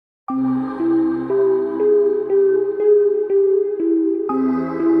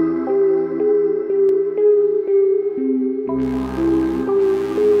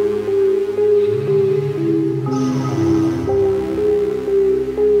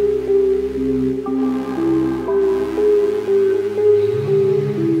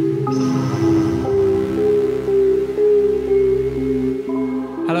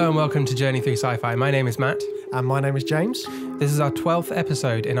Welcome to Journey Through Sci-Fi. My name is Matt. And my name is James. This is our 12th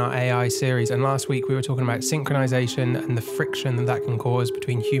episode in our AI series, and last week we were talking about synchronization and the friction that can cause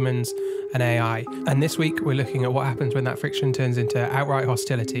between humans and AI. And this week we're looking at what happens when that friction turns into outright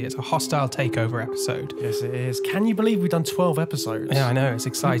hostility. It's a hostile takeover episode. Yes, it is. Can you believe we've done 12 episodes? Yeah, I know. It's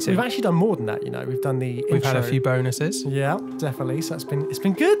exciting. We've actually done more than that, you know. We've done the We've had a few bonuses. Yeah, definitely. So it's been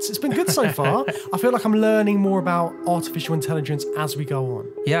good. It's been good so far. I feel like I'm learning more about artificial intelligence as we go on.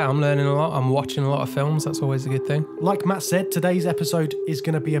 Yeah, I'm learning a lot. I'm watching a lot of films. That's always a good thing. Like Matt said, today's episode is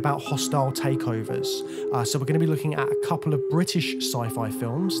going to be about hostile takeovers. So we're going to be looking at a couple of British sci-fi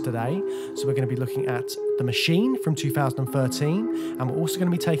films today. So we're going to be looking at The Machine from 2013, and we're also going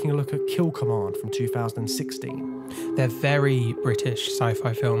to be taking a look at Kill Command from 2016. They're very British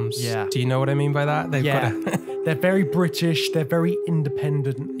sci-fi films. Yeah. Do you know what I mean by that? They're very British. They're very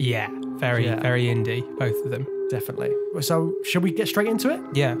independent. Yeah, very indie, both of them. Definitely. So, shall we get straight into it?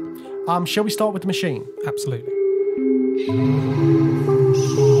 Yeah. Shall we start with The Machine? Absolutely.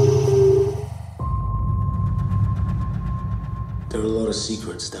 There are a lot of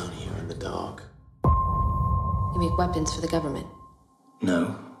secrets down here in the dark. You make weapons for the government?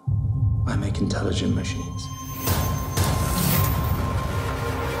 No, I make intelligent machines.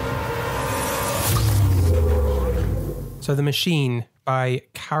 So The Machine by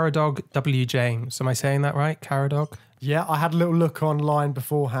Caradog W. James. Am I saying that right? Caradog? Yeah, I had a little look online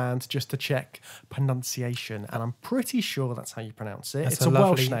beforehand just to check pronunciation, and I'm pretty sure that's how you pronounce it. It's a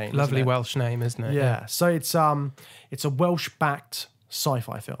Welsh name. Lovely Welsh name, isn't it? Yeah. So it's a Welsh-backed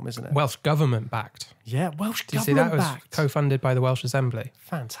sci-fi film, isn't it? Welsh government-backed. Yeah, Welsh Did you see that? It was government-backed. co-funded by the Welsh Assembly.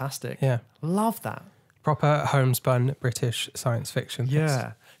 Fantastic. Yeah. Love that. Proper homespun British science fiction.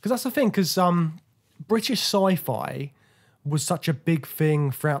 Yeah. Because that's the thing, because British sci-fi was such a big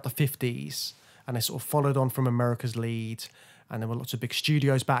thing throughout the 50s, and they sort of followed on from America's lead, and there were lots of big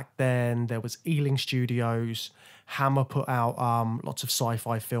studios back then. There was Ealing Studios. Hammer put out lots of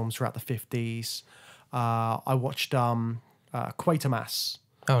sci-fi films throughout the 50s. I watched Quatermass.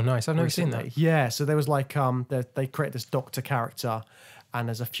 Oh, nice. I've never recently. seen that. Yeah, so there was like, they created this doctor character, and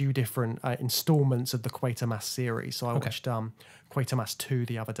there's a few different installments of the Quatermass series. So I watched Quatermass 2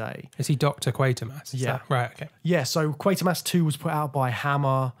 the other day. Is he Dr. Quatermass? Right, okay. Yeah, so Quatermass 2 was put out by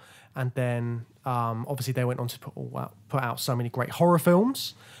Hammer, and then obviously they went on to put out so many great horror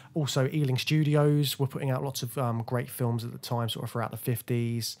films. Also, Ealing Studios were putting out lots of great films at the time, sort of throughout the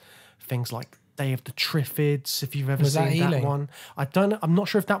 50s. Things like Day of the Triffids, if you've ever seen that one. I'm not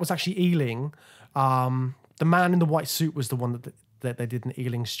sure if that was actually Ealing. The Man in the White Suit was the one that they did in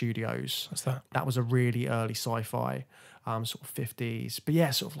Ealing Studios. What's that? That was a really early sci-fi, sort of 50s. But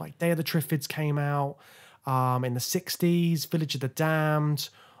yeah, sort of like Day of the Triffids came out in the 60s, Village of the Damned.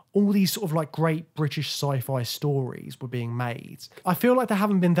 All these sort of like great British sci-fi stories were being made. I feel like there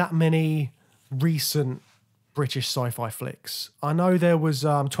haven't been that many recent British sci-fi flicks. I know there was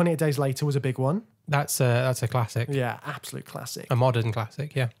 28 Days Later was a big one. That's a classic. Yeah, absolute classic. A modern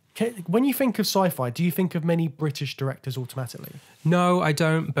classic, yeah. When you think of sci-fi, do you think of many British directors automatically? No, I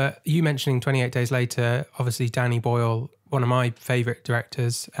don't. But you mentioning 28 Days Later, obviously Danny Boyle, one of my favourite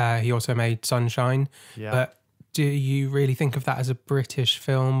directors. He also made Sunshine. Yeah. But do you really think of that as a British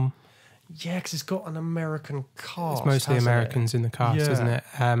film? Yeah, because it's got an American cast. It's mostly Americans in the cast, isn't it?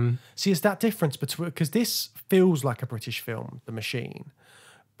 See, it's that difference between, because this feels like a British film, The Machine.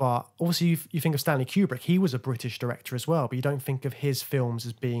 But obviously you think of Stanley Kubrick, he was a British director as well, but you don't think of his films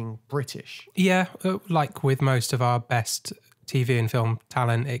as being British. Yeah, like with most of our best TV and film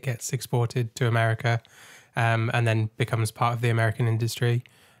talent, it gets exported to America and then becomes part of the American industry.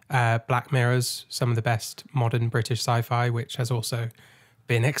 Black Mirror's some of the best modern British sci-fi, which has also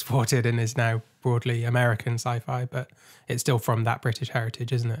been exported and is now broadly American sci-fi, but it's still from that British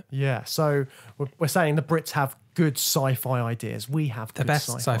heritage, isn't it? Yeah, so we're saying the Brits have good sci-fi ideas. We have the best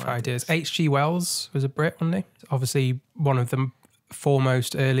sci-fi ideas. H.G. Wells was a Brit, wasn't he? Obviously, one of the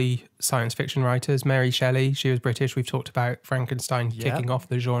foremost early science fiction writers. Mary Shelley, she was British. We've talked about Frankenstein kicking off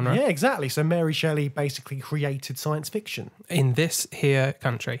the genre. Yeah, exactly. So Mary Shelley basically created science fiction. In this here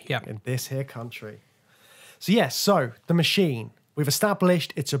country, yeah. In this here country. So yes, so The Machine. We've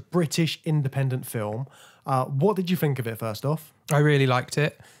established it's a British independent film. What did you think of it, first off? I really liked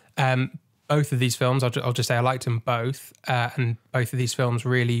it. both of these films, I'll just say I liked them both. And both of these films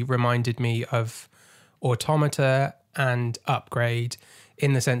really reminded me of Automata and Upgrade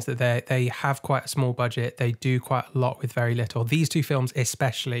in the sense that they have quite a small budget. They do quite a lot with very little. These two films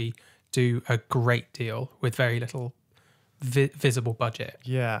especially do a great deal with very little visible budget.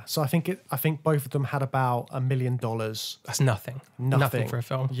 Yeah. So I think both of them had about $1 million. That's nothing. Nothing for a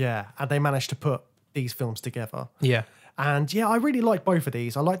film. Yeah. And they managed to put these films together. Yeah. And yeah, I really like both of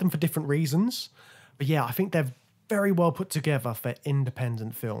these. I like them for different reasons. But yeah, I think they're very well put together for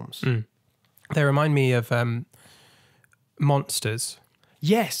independent films. They remind me of Monsters.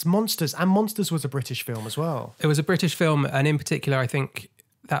 Yes, Monsters. And Monsters was a British film as well. It was a British film, and in particular, I think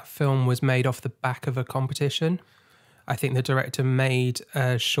that film was made off the back of a competition. I think the director made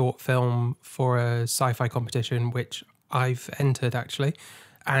a short film for a sci-fi competition, which I've entered actually.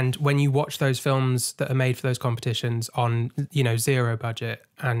 And when you watch those films that are made for those competitions on, zero budget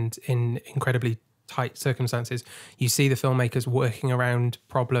and in incredibly tight circumstances, you see the filmmakers working around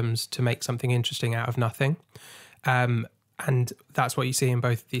problems to make something interesting out of nothing. And that's what you see in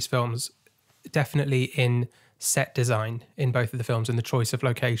both of these films. Definitely in set design in both of the films and the choice of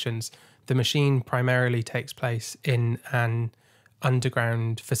locations. The machine primarily takes place in an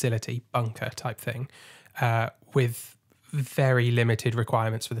underground facility, bunker type thing, with very limited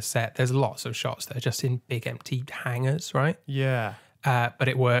requirements for the set. There's lots of shots that are just in big empty hangars, right? Yeah. But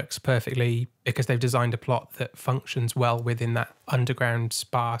it works perfectly because they've designed a plot that functions well within that underground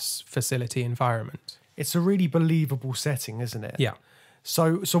sparse facility environment. It's a really believable setting, isn't it? Yeah.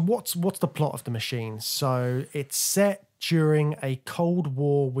 So what's the plot of The Machine? So it's set during a Cold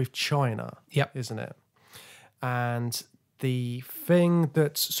War with China, Yep. isn't it? And the thing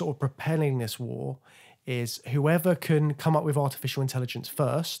that's sort of propelling this war is whoever can come up with artificial intelligence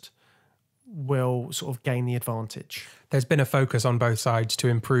first will sort of gain the advantage. There's been a focus on both sides to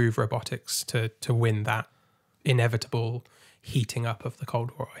improve robotics to win that inevitable heating up of the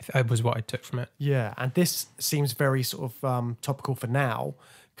Cold War. That was what I took from it. Yeah, and this seems very sort of topical for now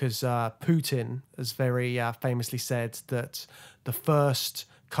because Putin has very famously said that the first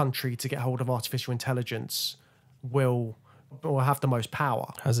country to get hold of artificial intelligence will have the most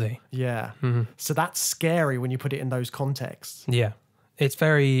power. Has he? Yeah. Mm-hmm. So that's scary when you put it in those contexts. Yeah. It's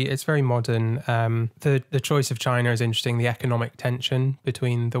very modern. The choice of China is interesting. The economic tension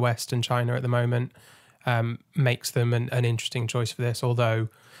between the West and China at the moment makes them an interesting choice for this, although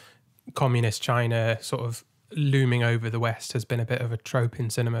communist China sort of looming over the West has been a bit of a trope in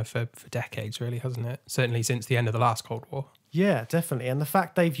cinema for decades, really, hasn't it? Certainly since the end of the last Cold War. Yeah, definitely. And the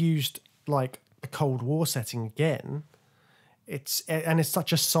fact they've used like the Cold War setting again, it's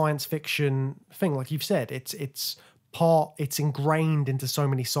such a science fiction thing. Like you've said, it's ingrained into so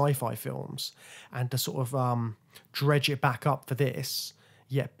many sci-fi films, and to sort of dredge it back up for this,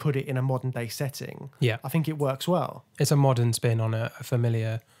 yet put it in a modern day setting. Yeah. I think it works well. It's a modern spin on a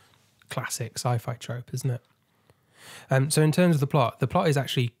familiar classic sci-fi trope, isn't it? So in terms of the plot is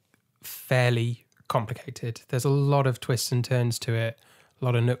actually fairly complicated. There's a lot of twists and turns to it, a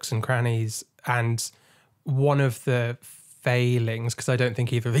lot of nooks and crannies, and one of the failings, because I don't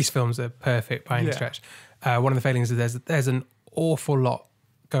think either of these films are perfect by any stretch, one of the failings is there's an awful lot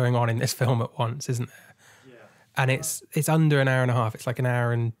going on in this film at once, isn't there? And it's under an hour and a half. It's like an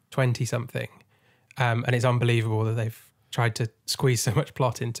hour and 20 something. And it's unbelievable that they've tried to squeeze so much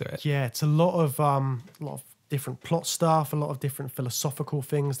plot into it. Yeah, it's a lot of different plot stuff, a lot of different philosophical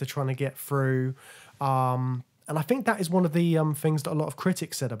things they're trying to get through. And I think that is one of the things that a lot of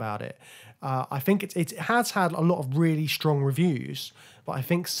critics said about it. I think it has had a lot of really strong reviews, but I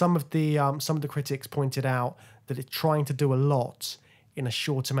think some of the critics pointed out that it's trying to do a lot in a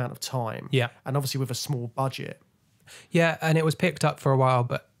short amount of time. Yeah. And obviously with a small budget. Yeah, and it was picked up for a while,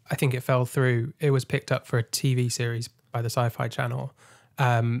 but I think it fell through. It was picked up for a TV series by the Sci-Fi channel.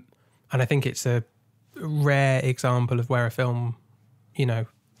 And I think it's a rare example of where a film,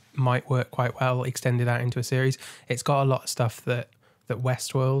 might work quite well extended out into a series. It's got a lot of stuff that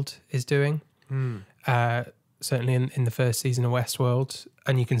Westworld is doing. Certainly in the first season of Westworld,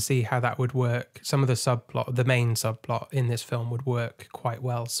 and you can see how that would work. Some of the main subplot in this film would work quite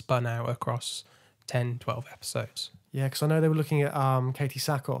well spun out across 10, 12 episodes. Yeah, because I know they were looking at Katie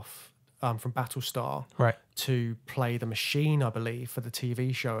Sackhoff from Battlestar to play the Machine, I believe, for the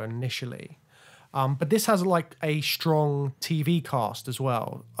TV show initially. But this has like a strong TV cast as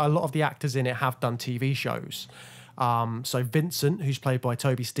well. A lot of the actors in it have done TV shows. So Vincent, who's played by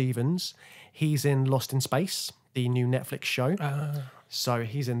Toby Stephens, he's in Lost in Space, the new Netflix show. So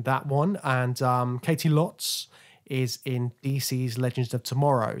he's in that one. And Katie Lotz is in DC's Legends of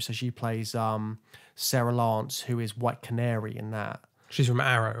Tomorrow. So she plays Sarah Lance, who is White Canary in that. She's from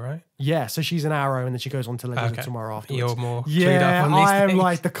Arrow, right? Yeah, so she's an Arrow, and then she goes on to Legends of Tomorrow afterwards. You're more clued up on these I am things.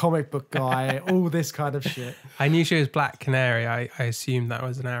 like the comic book guy, all this kind of shit. I knew she was Black Canary. I assumed that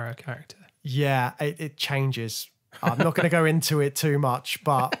was an Arrow character. Yeah, it changes. I'm not going to go into it too much,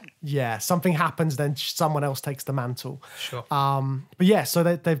 but yeah, something happens, then someone else takes the mantle. Sure. But yeah, so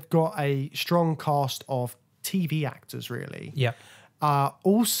they've got a strong cast of TV actors, really. Yeah.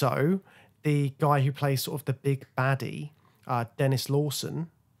 Also, the guy who plays sort of the big baddie, Dennis Lawson,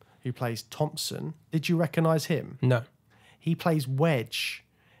 who plays Thompson. Did you recognise him? No. He plays Wedge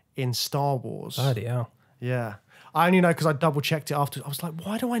in Star Wars. Bloody hell. Yeah. I only know because I double checked it after. I was like,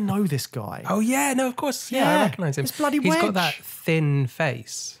 why do I know this guy? Oh, yeah. No, of course. Yeah, Yeah, I recognise him. it's bloody He's got Wedge. that thin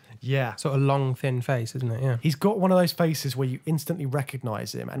face. Yeah. Sort of long, thin face, isn't it? Yeah. He's got one of those faces where you instantly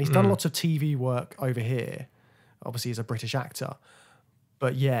recognise him. And he's done lots of TV work over here. Obviously, he's a British actor.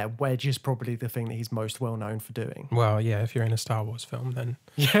 But yeah, Wedge is probably the thing that he's most well known for doing. Well, yeah, if you're in a Star Wars film, then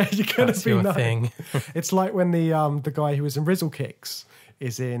Yeah, you're going that's to be your known. thing. It's like when the guy who was in Rizzle Kicks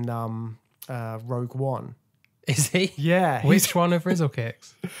is in Rogue One. Is he? Yeah. Which one of Rizzle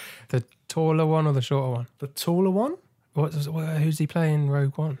Kicks? The taller one or the shorter one? The taller one? Who's he playing in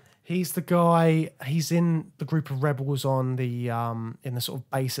Rogue One? He's the guy, he's in the group of rebels on the in the sort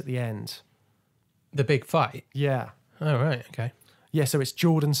of base at the end. The big fight? Yeah. Oh, right, okay. Yeah, so it's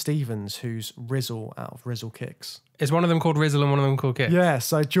Jordan Stevens who's Rizzle out of Rizzle Kicks. Is one of them called Rizzle and one of them called Kicks? Yeah,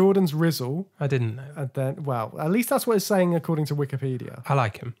 so Jordan's Rizzle, I didn't know. and then, well, at least that's what it's saying according to Wikipedia. I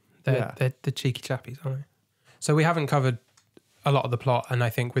like him. They're the cheeky chappies, aren't they? So we haven't covered a lot of the plot, and I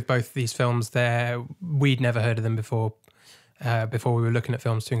think with both of these films, we'd never heard of them before we were looking at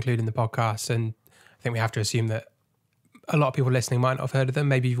films to include in the podcast, and I think we have to assume that a lot of people listening might not have heard of them.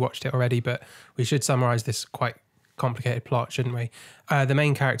 Maybe you've watched it already, but we should summarise this quite complicated plot, shouldn't we? The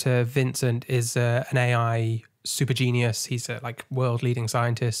main character, Vincent, is an AI super genius. He's a world-leading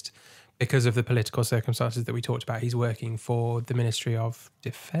scientist. Because of the political circumstances that we talked about, he's working for the Ministry of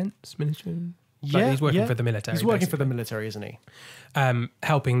Defence. He's working for the military. He's working basically. for the military, isn't he?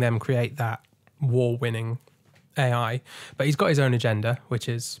 Helping them create that war-winning AI. But he's got his own agenda, which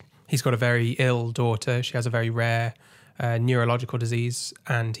is he's got a very ill daughter. She has a very rare neurological disease,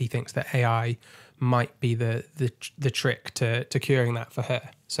 and he thinks that AI might be the trick to curing that for her.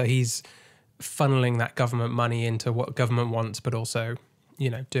 So he's funneling that government money into what government wants, but also,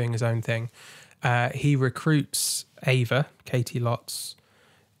 doing his own thing. He recruits Ava, Katie Lotz.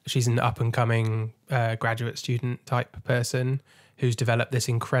 She's an up-and-coming graduate student type person who's developed this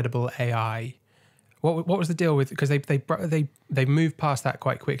incredible AI. What was the deal with? Because they moved past that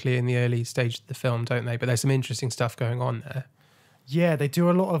quite quickly in the early stage of the film, don't they? But there's some interesting stuff going on there. Yeah, they do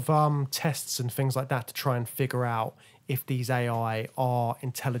a lot of tests and things like that to try and figure out if these AI are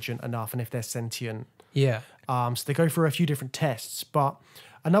intelligent enough and if they're sentient. Yeah. So they go through a few different tests, but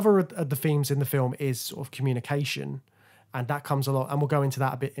another of the themes in the film is sort of communication, and that comes a lot, and we'll go into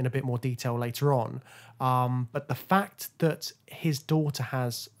that in a bit more detail later on. But the fact that his daughter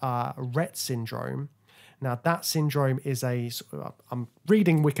has Rett syndrome, now that syndrome is I'm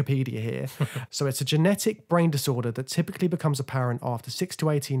reading Wikipedia here, so it's a genetic brain disorder that typically becomes apparent after 6 to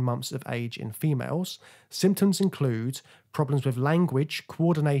 18 months of age in females. Symptoms include problems with language,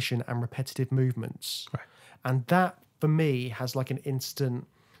 coordination, and repetitive movements. Right. And that, for me, has like an instant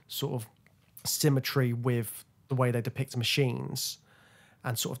sort of symmetry with the way they depict machines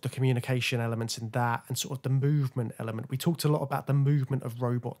and sort of the communication elements in that and sort of the movement element. We talked a lot about the movement of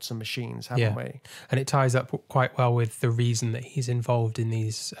robots and machines, haven't we? And it ties up quite well with the reason that he's involved in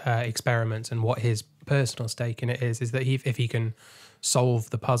these experiments and what his personal stake in it is that if he can solve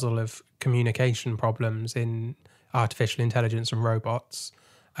the puzzle of communication problems in artificial intelligence and robots,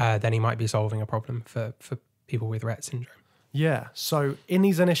 then he might be solving a problem for people with Rett syndrome. Yeah. So in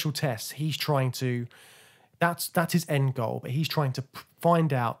these initial tests, he's trying to... That's his end goal, but he's trying to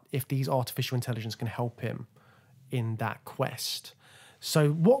find out if these artificial intelligence can help him in that quest.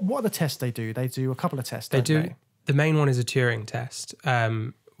 So what are the tests they do? They do a couple of tests, don't they? The main one is a Turing test,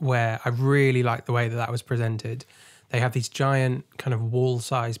 where I really like the way that was presented. They have these giant kind of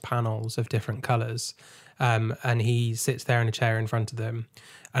wall-sized panels of different colours, and he sits there in a chair in front of them.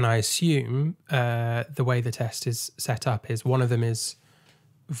 And I assume the way the test is set up is one of them is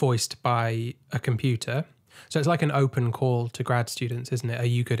voiced by a computer. So it's like an open call to grad students, isn't it? Are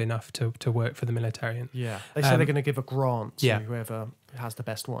you good enough to work for the military? Yeah. They say they're going to give a grant to whoever has the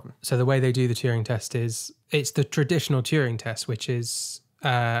best one. So the way they do the Turing test is, it's the traditional Turing test, which is,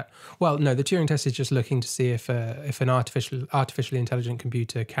 the Turing test is just looking to see if an artificially intelligent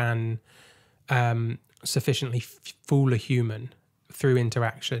computer can sufficiently fool a human through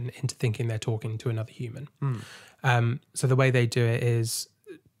interaction into thinking they're talking to another human. So the way they do it is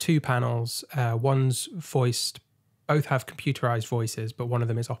 2 panels. One's voiced, both have computerized voices, but one of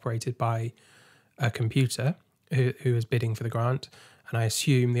them is operated by a computer who is bidding for the grant. And I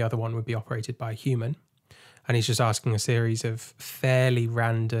assume the other one would be operated by a human. And he's just asking a series of fairly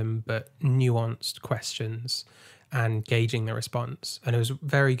random but nuanced questions and gauging the response. And it was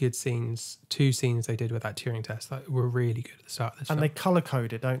very good scenes. 2 scenes they did with that Turing test that were really good at the start of this film. And they color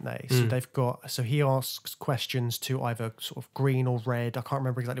code it, don't they? So they've got, so he asks questions to either sort of green or red. I can't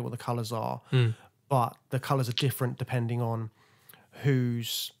remember exactly what the colors are, but the colors are different depending on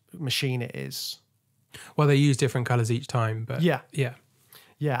whose machine it is. Well, they use different colors each time, but yeah.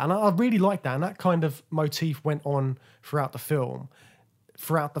 Yeah, And I really like that. And that kind of motif went on throughout the film.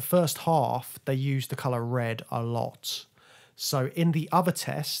 Throughout the first half, they used the color red a lot. So in the other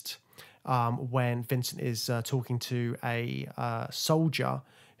test, when Vincent is talking to a soldier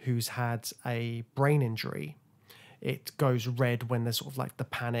who's had a brain injury, it goes red when there's sort of like the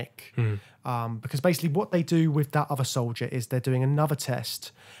panic. Because basically what they do with that other soldier is they're doing another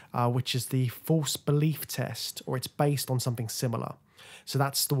test, which is the false belief test, or it's based on something similar. So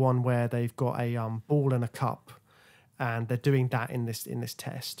that's the one where they've got a ball and a cup, and they're doing that in this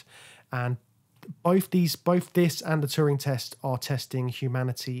test. And both this and the Turing test are testing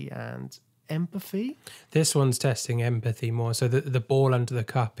humanity and empathy. This one's testing empathy more. So the ball under the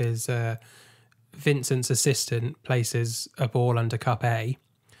cup is Vincent's assistant places a ball under cup A,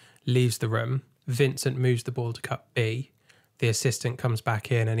 leaves the room. Vincent moves the ball to cup B. The assistant comes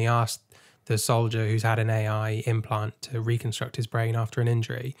back in and he asks the soldier who's had an AI implant to reconstruct his brain after an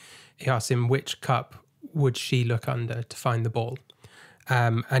injury. He asks him which cup would she look under to find the ball.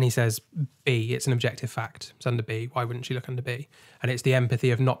 And he says B, it's an objective fact. It's under B. Why wouldn't she look under B? And it's the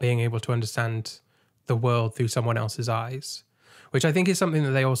empathy of not being able to understand the world through someone else's eyes, which I think is something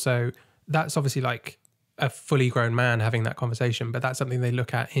that they also, that's obviously like a fully grown man having that conversation, but that's something they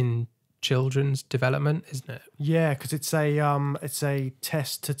look at in children's development, isn't it? Yeah, because it's a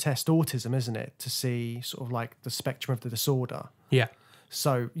test to test autism, isn't it? To see sort of like the spectrum of the disorder. Yeah.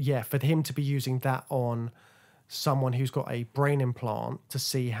 So yeah, for him to be using that on someone who's got a brain implant to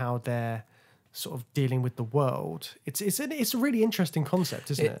see how they're sort of dealing with the world, it's a really interesting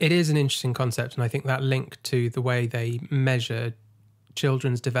concept, isn't it? It is an interesting concept, and I think that link to the way they measure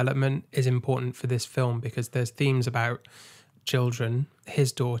children's development is important for this film, because there's themes about children,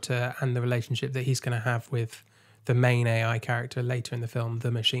 his daughter, and the relationship that he's going to have with the main AI character later in the film,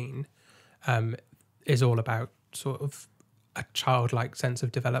 the machine, is all about sort of a childlike sense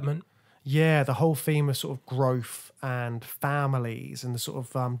of development. Yeah, the whole theme of sort of growth and families and the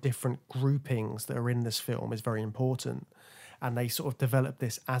sort of different groupings that are in this film is very important. And they sort of develop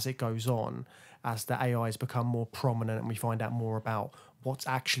this as it goes on, as the AIs become more prominent and we find out more about what's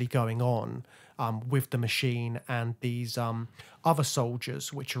actually going on with the machine and these other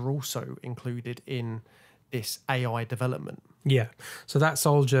soldiers, which are also included in this AI development. Yeah. So that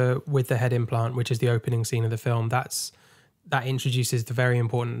soldier with the head implant, which is the opening scene of the film, that introduces the very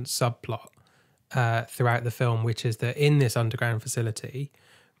important subplot throughout the film, which is that in this underground facility,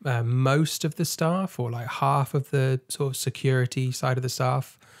 most of the staff, or like half of the sort of security side of the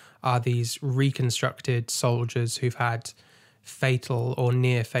staff, are these reconstructed soldiers who've had fatal or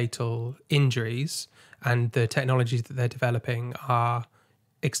near fatal injuries, and the technologies that they're developing are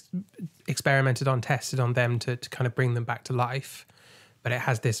experimented on, tested on them to kind of bring them back to life. But it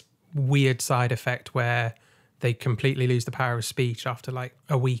has this weird side effect where they completely lose the power of speech after like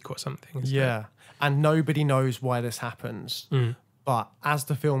a week or something. Yeah. And nobody knows why this happens. But as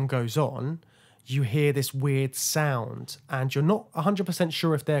the film goes on, you hear this weird sound and you're not 100%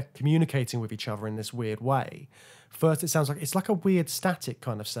 sure if they're communicating with each other in this weird way. First, it sounds like it's like a weird static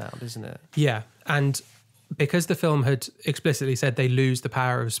kind of sound, isn't it? Yeah. And because the film had explicitly said they lose the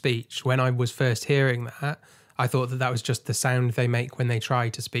power of speech, when I was first hearing that, I thought that was just the sound they make when they try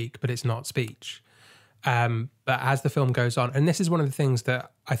to speak, but it's not speech. But as the film goes on, and this is one of the things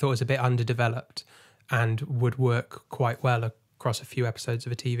that I thought was a bit underdeveloped and would work quite well across a few episodes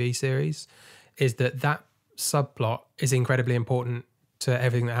of a TV series, is that subplot is incredibly important to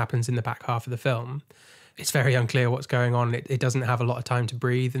everything that happens in the back half of the film. It's very unclear what's going on. It doesn't have a lot of time to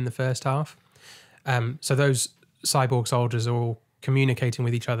breathe in the first half. So those cyborg soldiers are all communicating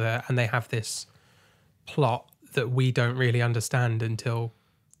with each other, and they have this plot that we don't really understand until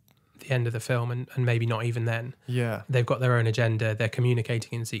the end of the film, and maybe not even then. Yeah. They've got their own agenda. They're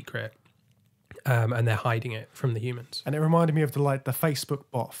communicating in secret, and they're hiding it from the humans. And it reminded me of the Facebook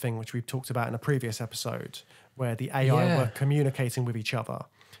bot thing, which we've talked about in a previous episode, where the AI were communicating with each other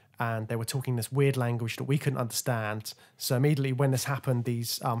and they were talking this weird language that we couldn't understand. So immediately when this happened,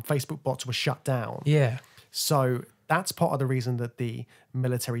 these Facebook bots were shut down. Yeah. So that's part of the reason that the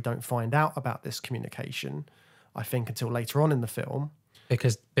military don't find out about this communication, I think, until later on in the film.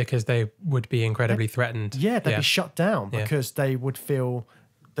 Because they would be incredibly threatened. Yeah, they'd be shut down Yeah. because they would feel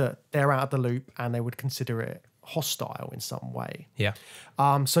that they're out of the loop and they would consider it hostile in some way. Yeah.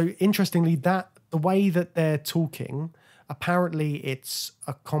 So interestingly, that the way that they're talking, apparently it's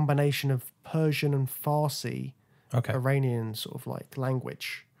a combination of Persian and Farsi, Okay. Iranian sort of like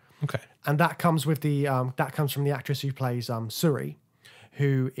language. Okay. And that comes with the that comes from the actress who plays Suri,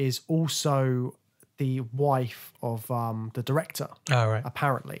 who is also the wife of the director. Oh, right.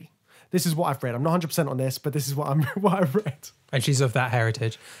 Apparently, this is what I've read. I'm not 100% on this, but this is what I've read. And she's of that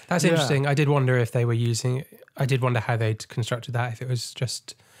heritage. That's interesting. I did wonder if they were using. I did wonder how they'd constructed that. If it was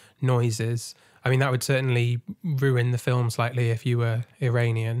just noises. I mean, that would certainly ruin the film slightly if you were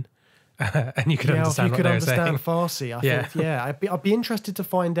Iranian. And you could understand what they were saying. Farsi, I think, I'd be interested to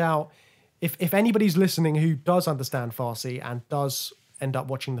find out if anybody's listening who does understand Farsi and does end up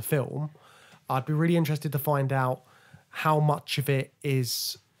watching the film. I'd be really interested to find out how much of it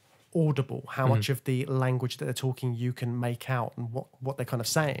is audible, how much of the language that they're talking you can make out, and what they're kind of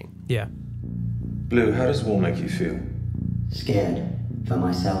saying. Yeah. Blue, how does war make you feel? Scared for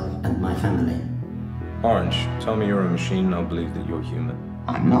myself and my family. Orange, tell me you're a machine and I'll believe that you're human.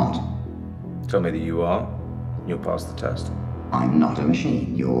 I'm not. Tell me that you are, and you'll pass the test. I'm not a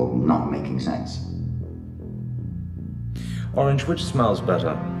machine. You're not making sense. Orange, which smells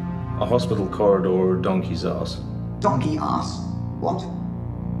better? A hospital corridor or a donkey's ass? Donkey ass. What?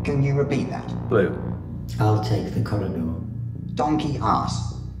 Can you repeat that? Blue. I'll take the corridor. Donkey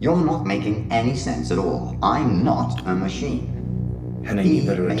ass. You're not making any sense at all. I'm not a machine. Henning, you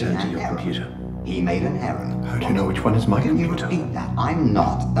better attend to your computer. He made an error. How do you know which one is my Can computer? you repeat that? I'm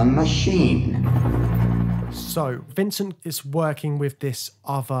not a machine. So Vincent is working with this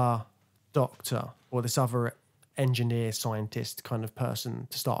other doctor or this other engineer, scientist kind of person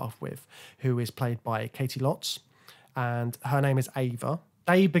to start off with, who is played by Katie Lotz, and her name is Ava.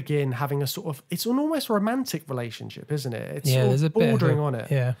 They begin having a sort of, it's an almost romantic relationship, isn't it? It's sort there's of a bit bordering on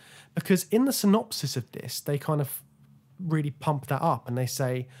it. Yeah. Because in the synopsis of this, they kind of really pump that up and they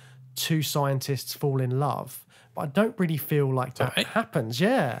say two scientists fall in love. But I don't really feel like that happens.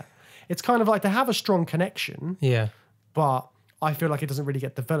 Yeah. It's kind of like they have a strong connection. Yeah. But I feel like it doesn't really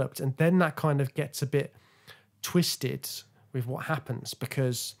get developed. And then that kind of gets a bit twisted with what happens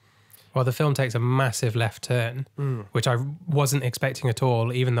because... Well, the film takes a massive left turn, which I wasn't expecting at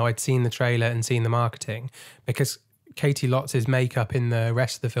all, even though I'd seen the trailer and seen the marketing, because Katie Lotz's makeup in the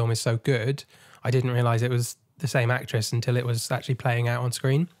rest of the film is so good, I didn't realise it was the same actress until it was actually playing out on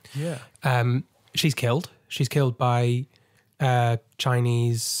screen. Yeah. She's killed. She's killed by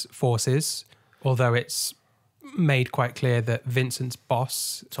Chinese forces, although it's made quite clear that Vincent's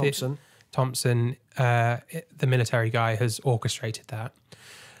boss, Thompson, the military guy, has orchestrated that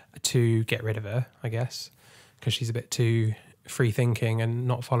to get rid of her, I guess, because she's a bit too free thinking and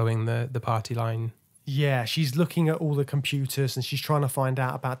not following the party line. Yeah, she's looking at all the computers and she's trying to find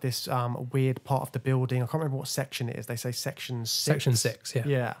out about this weird part of the building. I can't remember what section it is. They say section 6. Section 6, yeah.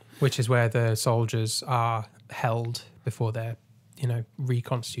 Yeah. Which is where the soldiers are held before they're,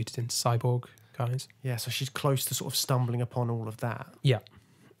 reconstituted into cyborg guys. Yeah, so she's close to sort of stumbling upon all of that. Yeah.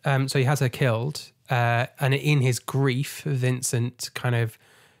 So he has her killed. And in his grief, Vincent kind of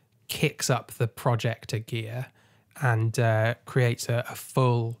kicks up the projector gear and creates a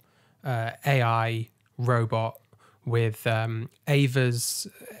full AI robot with Ava's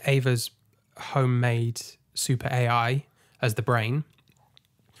homemade super AI as the brain,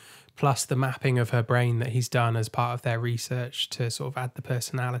 plus the mapping of her brain that he's done as part of their research to sort of add the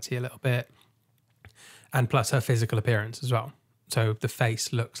personality a little bit, and plus her physical appearance as well. So the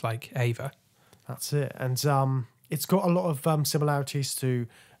face looks like Ava. That's it. And it's got a lot of similarities to,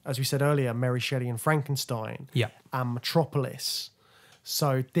 as we said earlier, Mary Shelley and Frankenstein, and Metropolis.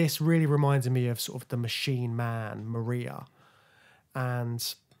 So this really reminded me of sort of the Machine Man, Maria. And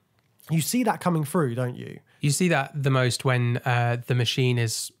you see that coming through, don't you? You see that the most when the machine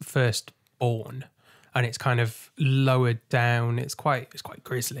is first born and it's kind of lowered down. It's quite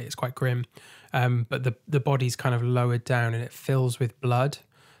grisly, it's quite grim. But the body's kind of lowered down and it fills with blood.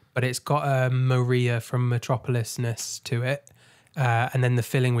 But it's got a Maria from Metropolis-ness to it. And then the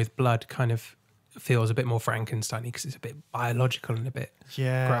filling with blood kind of feels a bit more Frankenstein-y because it's a bit biological and a bit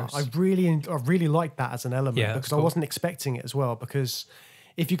gross. I really like that as an element because cool. I wasn't expecting it as well. Because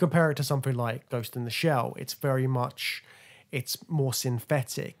if you compare it to something like Ghost in the Shell, it's more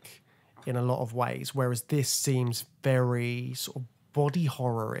synthetic in a lot of ways, whereas this seems very sort of body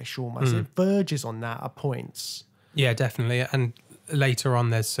horror-ish almost. It verges on that at points. Yeah, definitely. And later on,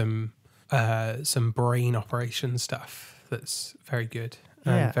 there's some some brain operation stuff that's very good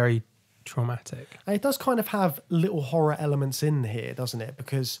Yeah. and very traumatic. And it does kind of have little horror elements in here, doesn't it?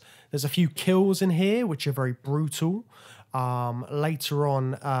 Because there's a few kills in here which are very brutal. Later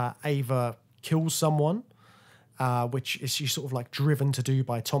on, Ava kills someone, which is she's sort of like driven to do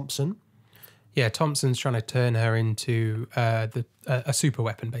by Thompson. Yeah, Thompson's trying to turn her into a super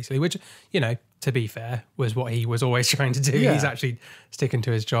weapon, basically, which, you know, to be fair, was what he was always trying to do. Yeah. He's actually sticking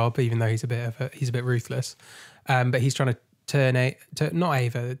to his job, even though he's a bit ruthless. But he's trying to turn not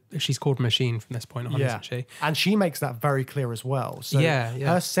Ava. She's called Machine from this point on, isn't she? And she makes that very clear as well. So Yeah.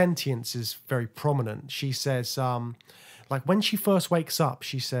 her sentience is very prominent. She says, like when she first wakes up,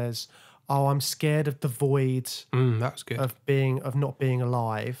 she says, "Oh, I'm scared of the void That was good. of not being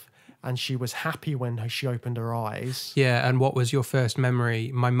alive." And she was happy when she opened her eyes. Yeah, and what was your first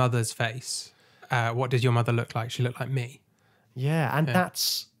memory? My mother's face. What did your mother look like? She looked like me. Yeah, and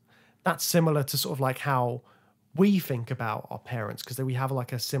that's similar to sort of like how we think about our parents, because we have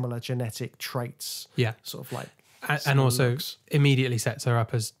like a similar genetic traits. Yeah. Sort of like, And similar also looks. immediately sets her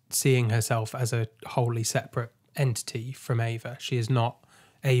up as seeing herself as a wholly separate entity from Ava. She is not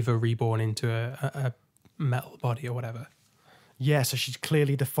Ava reborn into a metal body or whatever. Yeah, so she's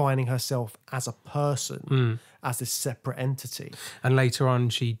clearly defining herself as a person, as this separate entity. And later on,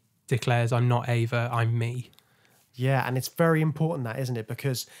 she declares, "I'm not Ava, I'm me." Yeah, and it's very important that, isn't it?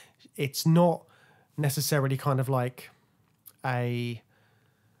 Because it's not necessarily kind of like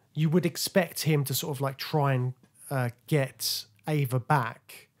you would expect him to sort of like try and get Ava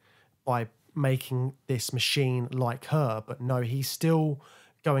back by making this machine like her. But no, he's still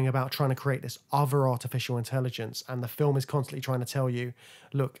going about trying to create this other artificial intelligence. And the film is constantly trying to tell you,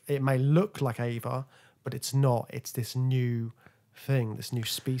 look, it may look like Ava, but it's not. It's this new thing, this new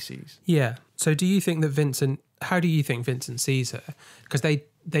species. Yeah. So do you think that how do you think Vincent sees her? Because they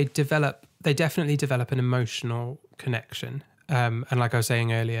definitely develop an emotional connection. And like I was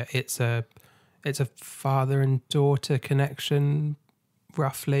saying earlier, it's a father and daughter connection,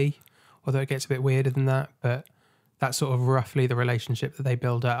 roughly, although it gets a bit weirder than that, but that's sort of roughly the relationship that they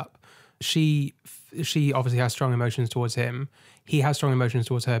build up. She obviously has strong emotions towards him. He has strong emotions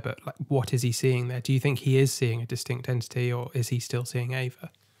towards her, but like, what is he seeing there? Do you think he is seeing a distinct entity, or is he still seeing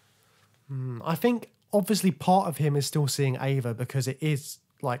Ava? I think obviously part of him is still seeing Ava, because it is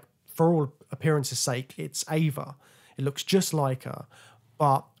like, for all appearances' sake, it's Ava. It looks just like her.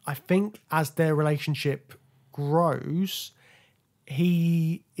 But I think as their relationship grows,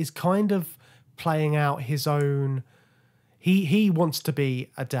 he is kind of playing out his own. He wants to be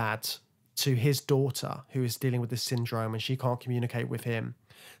a dad to his daughter who is dealing with this syndrome and she can't communicate with him.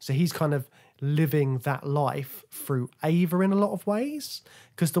 So he's kind of living that life through Ava in a lot of ways,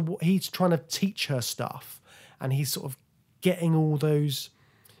 because he's trying to teach her stuff and he's sort of getting all those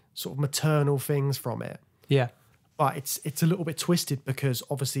sort of maternal things from it. Yeah. But it's a little bit twisted, because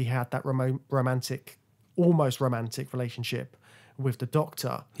obviously he had that almost romantic relationship with the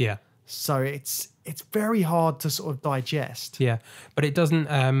doctor. Yeah. So it's very hard to sort of digest. Yeah. But it doesn't,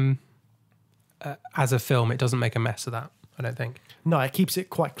 as a film, it doesn't make a mess of that, I don't think. No, it keeps it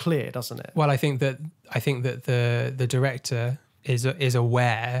quite clear, doesn't it? Well, I think that the director is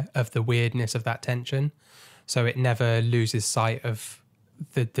aware of the weirdness of that tension, so it never loses sight of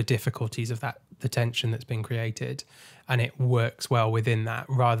the difficulties of the tension that's been created, and it works well within that,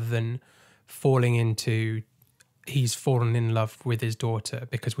 rather than falling into he's fallen in love with his daughter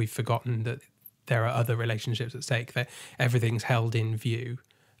because we've forgotten that there are other relationships at stake, that everything's held in view,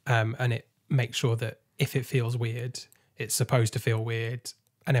 and it makes sure that if it feels weird, it's supposed to feel weird,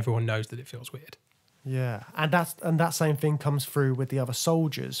 and everyone knows that it feels weird. Yeah, and that same thing comes through with the other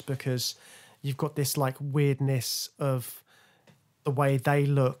soldiers, because you've got this like weirdness of the way they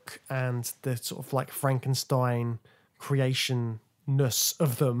look and the sort of like Frankenstein creationness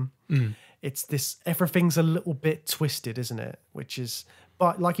of them. It's this, everything's a little bit twisted, isn't it?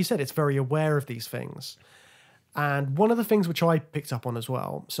 But like you said, it's very aware of these things. And one of the things which I picked up on as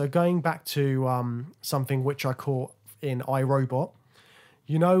well, so going back to something which I caught in iRobot,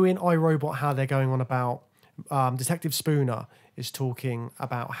 you know, in iRobot, how they're going on about, Detective Spooner is talking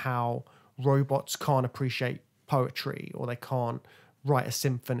about how robots can't appreciate poetry, or they can't write a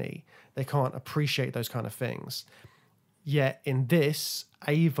symphony. They can't appreciate those kind of things. Yet in this,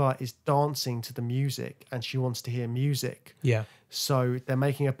 Ava is dancing to the music and she wants to hear music. Yeah. So they're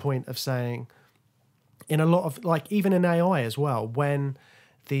making a point of saying, in a lot of, like, even in AI as well, when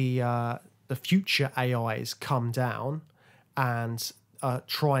the future AIs come down and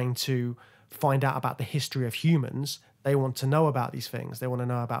trying to find out about the history of humans, they want to know about these things. They want to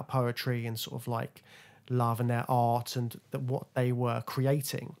know about poetry and sort of like love and their art and what they were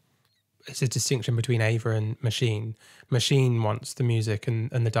creating. it's a distinction between Ava and Machine. Machine wants the music and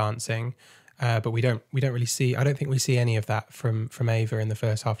the dancing, but we don't really see. I don't think we see any of that from Ava in the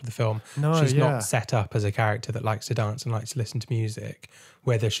first half of the film. No, she's yeah. not set up as a character that likes to dance and likes to listen to music,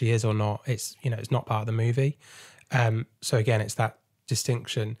 whether she is or not. It's it's not part of the movie. So again, it's that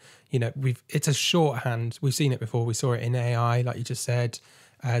distinction. It's a shorthand. We've seen it before. We saw it in AI, like you just said.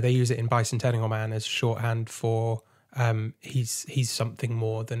 They use it in Bicentennial Man as shorthand for he's something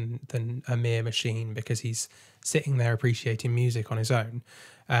more than a mere machine, because he's sitting there appreciating music on his own.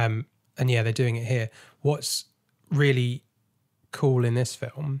 And yeah, they're doing it here. What's really cool in this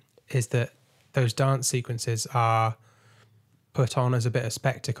film is that those dance sequences are put on as a bit of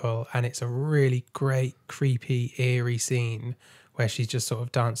spectacle, and it's a really great, creepy, eerie scene where she's just sort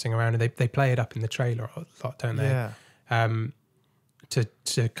of dancing around, and they play it up in the trailer a lot, don't they? Yeah.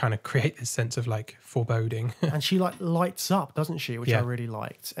 To kind of create this sense of like foreboding. And she like lights up, doesn't she? Which I really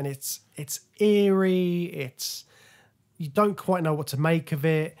liked. And it's eerie. You don't quite know what to make of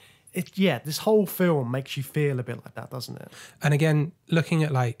it. This whole film makes you feel a bit like that, doesn't it? And again, looking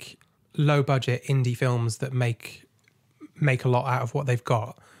at like low budget indie films that make a lot out of what they've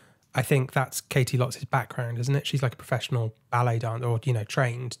got, I think that's Katie Lotz's background, isn't it? She's like a professional ballet dancer, or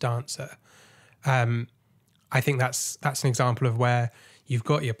trained dancer. I think that's an example of where you've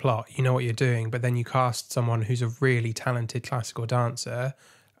got your plot, you know what you're doing, but then you cast someone who's a really talented classical dancer,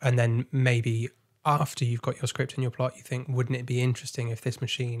 and then maybe after you've got your script and your plot, you think, wouldn't it be interesting if this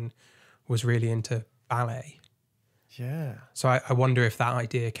machine was really into ballet? Yeah. So I wonder if that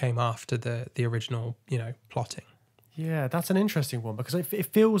idea came after the original, plotting. Yeah, that's an interesting one, because it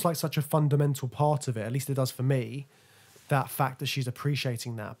feels like such a fundamental part of it, at least it does for me, that fact that she's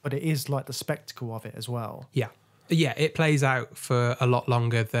appreciating that, but it is like the spectacle of it as well. Yeah, it plays out for a lot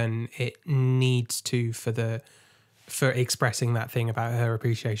longer than it needs to for expressing that thing about her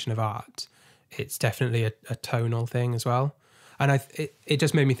appreciation of art. It's definitely a tonal thing as well, and it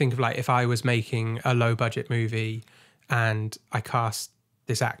just made me think of like if I was making a low budget movie and I cast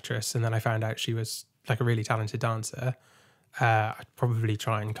this actress and then I found out she was like a really talented dancer. I'd probably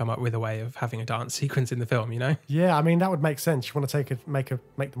try and come up with a way of having a dance sequence in the film, Yeah, I mean, that would make sense. You want to make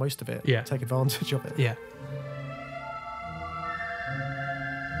the most of it. Yeah. Take advantage of it. Yeah.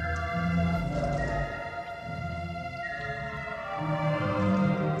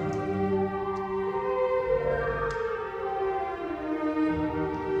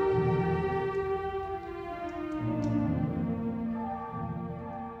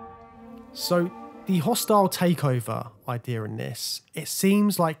 So the hostile takeover idea in this, it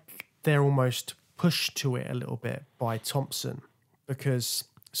seems like they're almost pushed to it a little bit by Thompson, because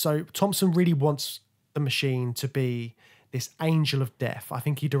Thompson really wants the machine to be this angel of death. I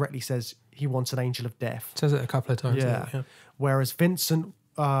think he directly says he wants an angel of death. Says it a couple of times. Yeah. Whereas Vincent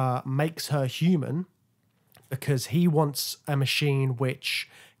makes her human because he wants a machine which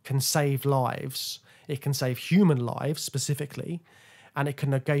can save lives. It can save human lives specifically, and it can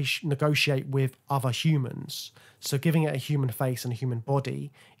negotiate with other humans. So giving it a human face and a human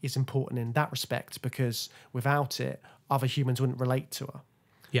body is important in that respect, because without it, other humans wouldn't relate to her.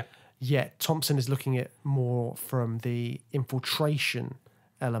 Yeah. Yet Thompson is looking at more from the infiltration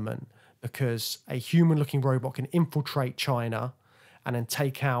element, because a human-looking robot can infiltrate China and then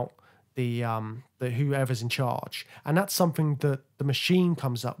take out the whoever's in charge, and that's something that the machine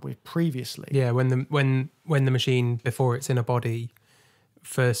comes up with previously. Yeah, when the machine, before it's in a body,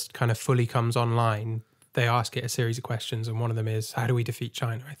 first kind of fully comes online, they ask it a series of questions, and one of them is, how do we defeat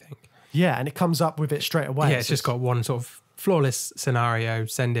China, I think. Yeah, and it comes up with it straight away. Yeah, it's just got one sort of flawless scenario: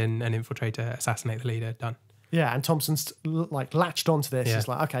 send in an infiltrator, assassinate the leader, done. Yeah, and Thompson's like latched onto this. Yeah. It's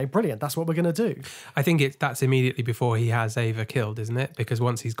like, okay, brilliant, that's what we're going to do. I think that's immediately before he has Ava killed, isn't it? Because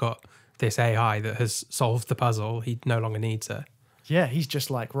once he's got this AI that has solved the puzzle, he no longer needs her. Yeah, he's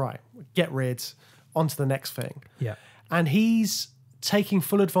just like, right, get rid, on to the next thing. Yeah. And he's taking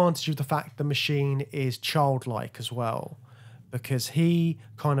full advantage of the fact the machine is childlike as well, because he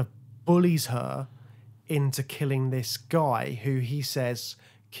kind of bullies her into killing this guy who he says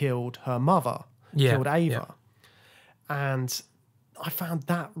killed her mother, killed Ava. Yeah. And I found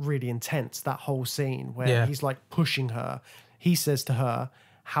that really intense, that whole scene where he's like pushing her. He says to her,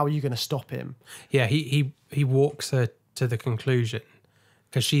 how are you going to stop him? Yeah, he walks her to the conclusion,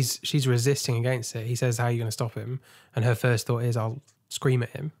 because she's resisting against it. He says, how are you going to stop him? And her first thought is, I'll scream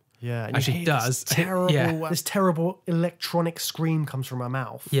at him. Yeah, and she does. This terrible electronic scream comes from her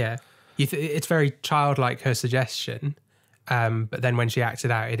mouth. Yeah, it's very childlike, her suggestion, but then when she acts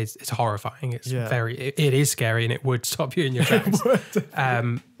it out, it's horrifying. It's it is scary, and it would stop you in your tracks.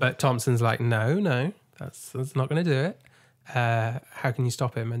 But Thompson's like, no, that's not going to do it. How can you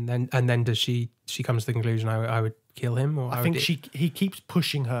stop him? And then does she comes to the conclusion, I would kill him? Or I think he keeps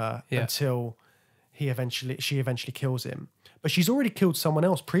pushing her Yeah. until she eventually kills him. But she's already killed someone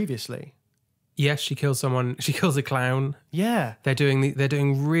else previously. Yes, she kills someone. She kills a clown. Yeah. They're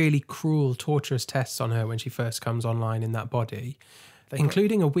doing really cruel, torturous tests on her when she first comes online in that body,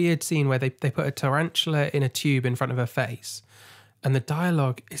 including a weird scene where they put a tarantula in a tube in front of her face, and the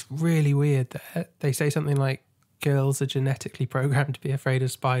dialogue is really weird. There, they say something like, "Girls are genetically programmed to be afraid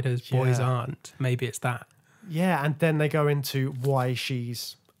of spiders. Boys Yeah. aren't." Maybe it's that. Yeah, and then they go into why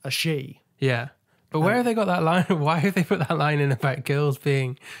she's a she. Yeah. But where have they got that line? Why have they put that line in about girls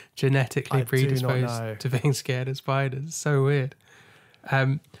being genetically I do not predisposed know. to being scared of spiders? It's so weird.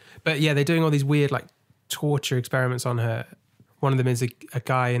 But yeah, they're doing all these weird like torture experiments on her. One of them is a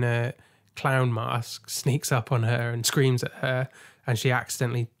guy in a clown mask sneaks up on her and screams at her, and she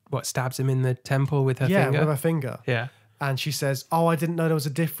accidentally stabs him in the temple with her finger. With her finger. Yeah. And she says, "Oh, I didn't know there was a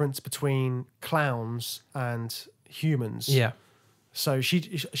difference between clowns and humans." Yeah. So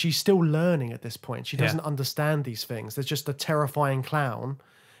she's still learning at this point. She doesn't Yeah. understand these things. There's just a terrifying clown,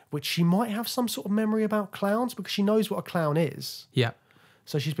 which she might have some sort of memory about clowns because she knows what a clown is. Yeah.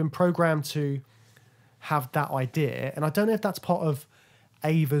 So she's been programmed to have that idea. And I don't know if that's part of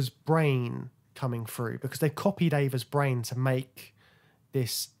Ava's brain coming through, because they copied Ava's brain to make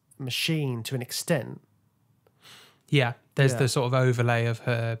this machine to an extent. Yeah. There's Yeah. the sort of overlay of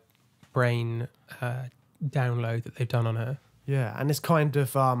her brain download that they've done on her. Yeah, and it's kind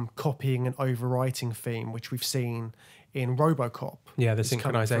of copying and overwriting theme, which we've seen in RoboCop. Yeah, the is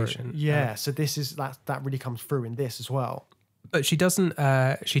coming through. synchronization. Yeah, so this is that really comes through in this as well. But she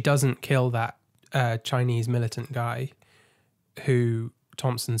doesn't kill that Chinese militant guy who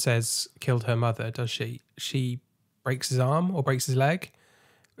Thompson says killed her mother, does she? She breaks his arm or breaks his leg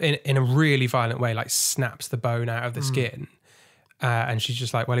in a really violent way, like snaps the bone out of the skin. And she's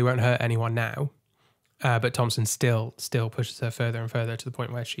just like, well, he won't hurt anyone now. But Thompson still pushes her further and further to the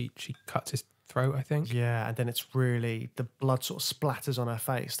point where she cuts his throat, I think. Yeah, and then it's really, the blood sort of splatters on her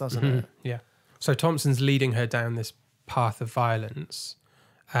face, doesn't it? Yeah. So Thompson's leading her down this path of violence.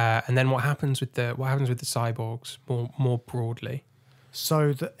 And then what happens with the cyborgs more broadly?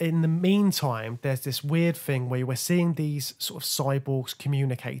 So in the meantime, there's this weird thing where we're seeing these sort of cyborgs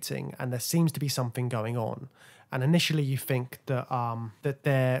communicating, and there seems to be something going on. And initially, you think that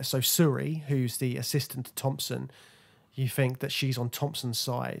Suri, who's the assistant to Thompson, you think that she's on Thompson's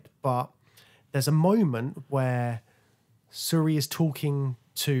side, but there's a moment where Suri is talking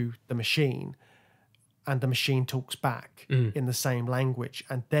to the machine, and the machine talks back in the same language,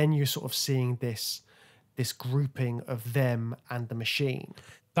 and then you're sort of seeing this grouping of them and the machine.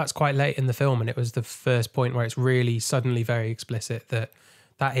 That's quite late in the film, and it was the first point where it's really suddenly very explicit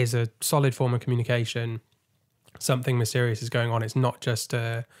that is a solid form of communication. Something mysterious is going on. It's not just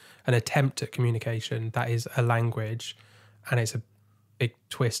an attempt at communication. That is a language, and it's a big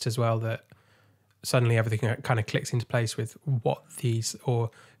twist as well that suddenly everything kind of clicks into place with what these or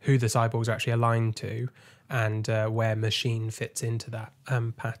who the cyborgs are actually aligned to, and where machine fits into that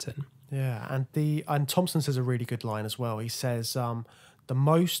pattern. Yeah, and Thompson says a really good line as well. He says, "The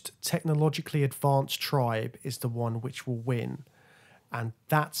most technologically advanced tribe is the one which will win," and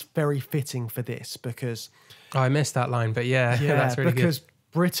that's very fitting for this because. I missed that line, but yeah, that's really because good.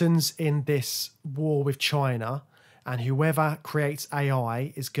 Britain's in this war with China, and whoever creates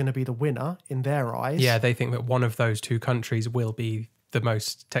AI is going to be the winner in their eyes. Yeah, they think that one of those two countries will be the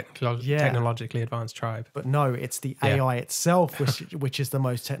most technologically advanced tribe. But no, it's the AI itself which is the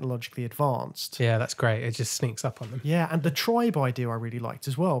most technologically advanced. Yeah, that's great. It just sneaks up on them. Yeah, and the tribe idea I really liked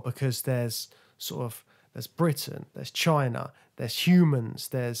as well, because there's Britain, there's China, there's humans,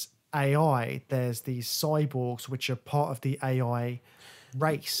 there's AI, there's these cyborgs which are part of the AI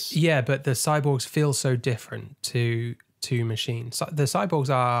race. Yeah, but the cyborgs feel so different to machines. The cyborgs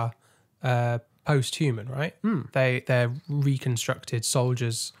are post-human, right? They're reconstructed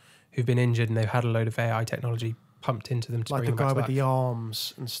soldiers who've been injured, and they've had a load of AI technology pumped into them to Like bring the them guy back to with life. the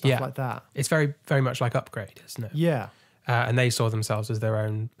arms and stuff like that. It's very, very much like Upgrade, isn't it? Yeah. And they saw themselves as their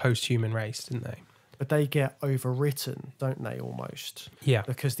own post-human race, didn't they? But they get overwritten, don't they, almost? Yeah.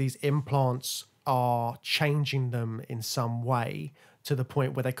 Because these implants are changing them in some way to the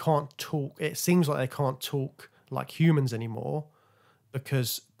point where they can't talk. It seems like they can't talk like humans anymore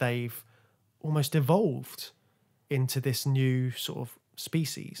because they've almost evolved into this new sort of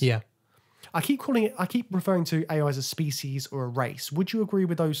species. Yeah. I keep referring to AI as a species or a race. Would you agree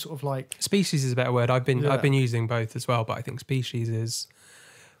with those sort of like... Species is a better word. I've been using both as well, but I think species is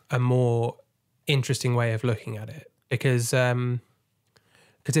a more interesting way of looking at it because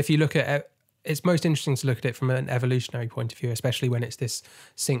if you look at it's most interesting to look at it from an evolutionary point of view, especially when it's this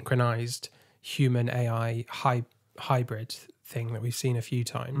synchronized human AI hybrid thing that we've seen a few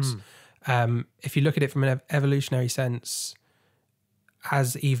times. If you look at it from an evolutionary sense,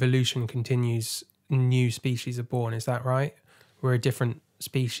 as evolution continues, new species are born. Is that right? We're a different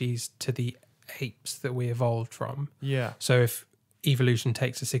species to the apes that we evolved from. Yeah. So if evolution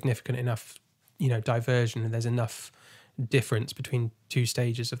takes a significant enough, diversion, and there's enough difference between two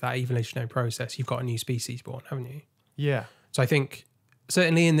stages of that evolutionary process, you've got a new species born, haven't you? Yeah. So I think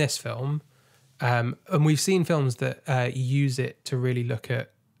certainly in this film, and we've seen films that use it to really look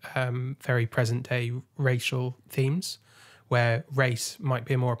at very present day racial themes, where race might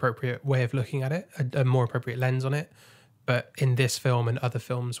be a more appropriate way of looking at it, a more appropriate lens on it. But in this film and other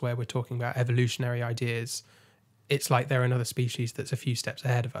films where we're talking about evolutionary ideas, it's like they're another species that's a few steps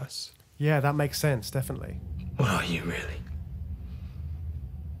ahead of us. Yeah, that makes sense, definitely. What are you really?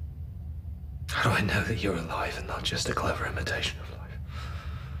 How do I know that you're alive and not just a clever imitation of life?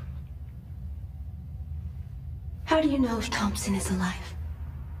 How do you know if Thompson is alive?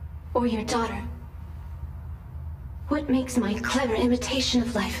 Or your daughter? What makes my clever imitation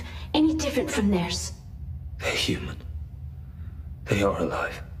of life any different from theirs? They're human. They are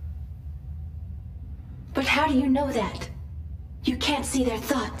alive. But how do you know that? You can't see their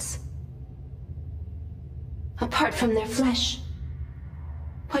thoughts. Apart from their flesh,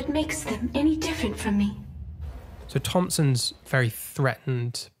 what makes them any different from me? So Thompson's very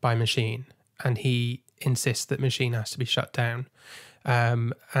threatened by Machine, and he insists that Machine has to be shut down,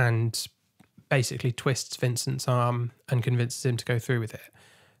 and basically twists Vincent's arm and convinces him to go through with it.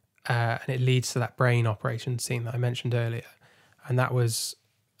 And it leads to that brain operation scene that I mentioned earlier. And that was,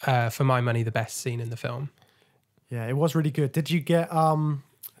 for my money, the best scene in the film. Yeah, it was really good. Did you get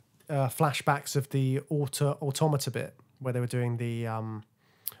flashbacks of the automata bit where they were doing the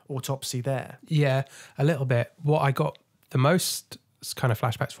autopsy there? Yeah, a little bit. What I got the most kind of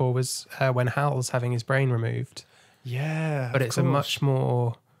flashbacks for was when Hal's having his brain removed. Yeah, but it's a much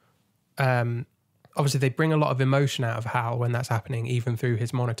more... obviously, they bring a lot of emotion out of Hal when that's happening, even through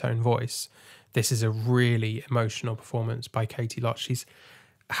his monotone voice. This is a really emotional performance by Katie Lott. She's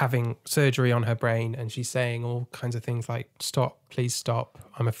having surgery on her brain and she's saying all kinds of things like, stop, please stop.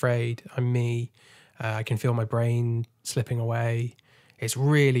 I'm afraid. I'm me. I can feel my brain slipping away. It's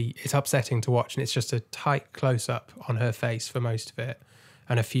upsetting to watch. And it's just a tight close up on her face for most of it.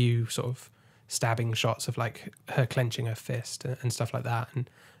 And a few sort of stabbing shots of like her clenching her fist and stuff like that. And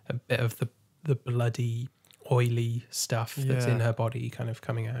a bit of the bloody, oily stuff that's in her body kind of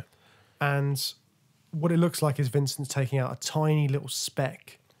coming out. And what it looks like is Vincent's taking out a tiny little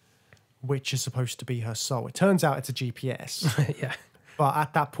speck, which is supposed to be her soul. It turns out it's a GPS. Yeah. But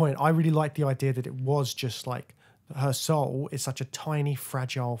at that point, I really liked the idea that it was just like her soul is such a tiny,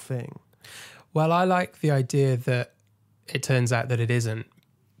 fragile thing. Well, I like the idea that it turns out that it isn't,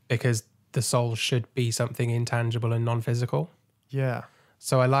 because the soul should be something intangible and non-physical. Yeah.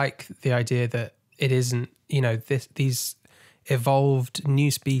 So I like the idea that it isn't, these evolved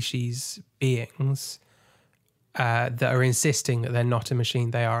new species beings that are insisting that they're not a machine,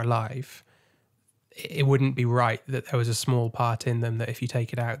 they are alive. It wouldn't be right that there was a small part in them that if you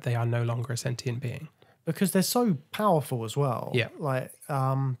take it out, they are no longer a sentient being. Because they're so powerful as well. Yeah. Like,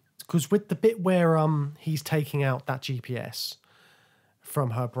 because with the bit where he's taking out that GPS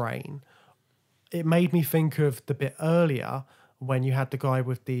from her brain, it made me think of the bit earlier when you had the guy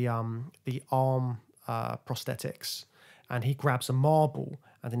with the arm prosthetics, and he grabs a marble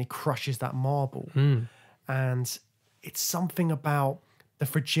and then he crushes that marble. And it's something about the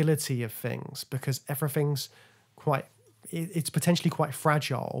fragility of things, because everything's it's potentially quite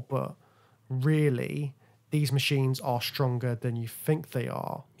fragile, but really these machines are stronger than you think they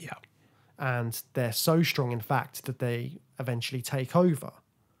are. Yeah. And they're so strong, in fact, that they eventually take over.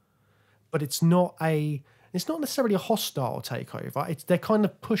 But it's not necessarily a hostile takeover. They're kind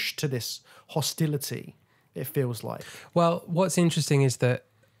of pushed to this hostility, it feels like. Well, what's interesting is that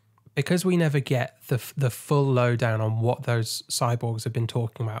because we never get the full lowdown on what those cyborgs have been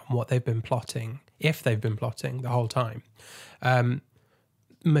talking about and what they've been plotting, if they've been plotting the whole time,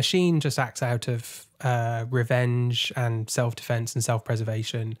 Machine just acts out of revenge and self-defense and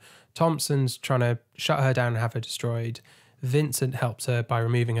self-preservation. Thompson's trying to shut her down and have her destroyed. Vincent helps her by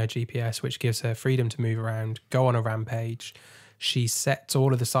removing her GPS, which gives her freedom to move around, go on a rampage. She sets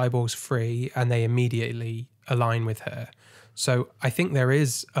all of the cyborgs free and they immediately align with her. So I think there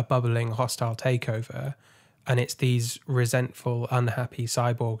is a bubbling hostile takeover, and it's these resentful, unhappy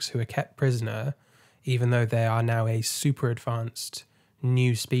cyborgs who are kept prisoner, even though they are now a super advanced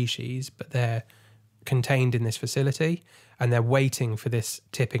new species, but they're contained in this facility. and they're waiting for this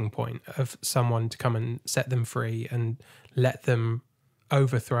tipping point of someone to come and set them free and let them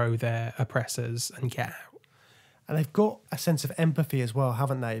overthrow their oppressors and get out. And they've got a sense of empathy as well,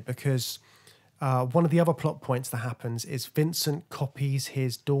 haven't they? Because one of the other plot points that happens is Vincent copies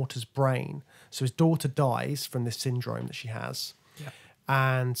his daughter's brain. So his daughter dies from this syndrome that she has. Yeah.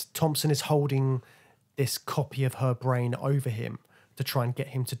 And Thompson is holding this copy of her brain over him to try and get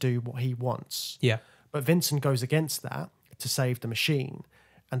him to do what he wants. Yeah. But Vincent goes against that to save the machine.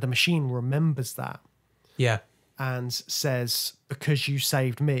 And the machine remembers that. Yeah. And says, because you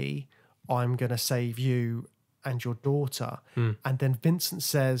saved me, I'm going to save you and your daughter. And then Vincent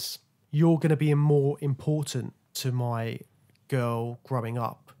says, you're going to be more important to my girl growing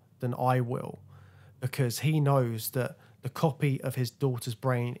up than I will, because he knows that the copy of his daughter's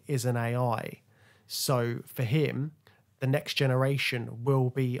brain is an AI. So for him, the next generation will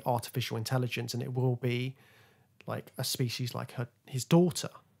be artificial intelligence, and it will be like a species like his daughter.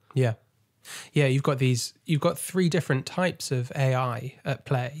 Yeah. Yeah, you've got 3 different types of AI at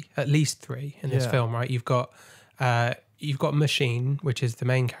play, at least 3 in this film, right? You've got Machine, which is the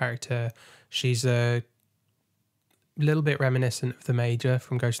main character. She's a little bit reminiscent of the Major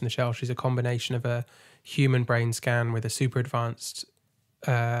from Ghost in the Shell. She's a combination of a human brain scan with a super advanced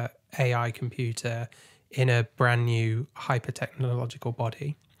AI computer in a brand new hyper-technological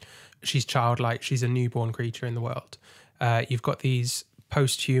body. She's childlike. She's a newborn creature in the world. You've got these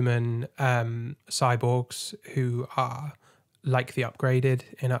post-human cyborgs who are like the Upgraded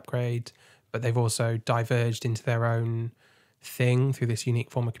in Upgrade, but they've also diverged into their own thing through this unique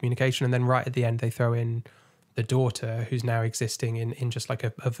form of communication. And then right at the end, they throw in the daughter, who's now existing in just like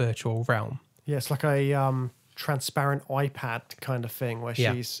a virtual realm. Yeah, it's like a transparent iPad kind of thing where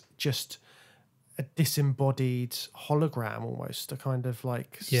she's just a disembodied hologram almost, a kind of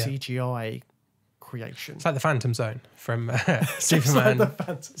CGI creation. It's like the Phantom Zone from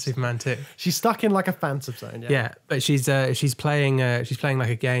Superman 2. She's stuck in like a Phantom Zone. Yeah, but she's playing like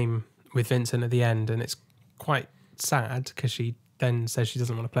a game with Vincent at the end, and it's quite sad because she then says she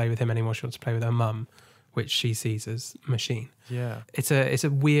doesn't want to play with him anymore. She wants to play with her mum, which she sees as Machine. Yeah, it's a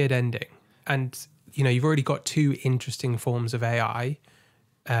weird ending, and you've already got 2 interesting forms of AI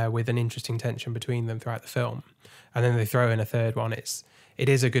with an interesting tension between them throughout the film, and then they throw in a third one. It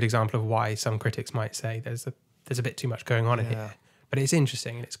is a good example of why some critics might say there's a bit too much going on in here. But it's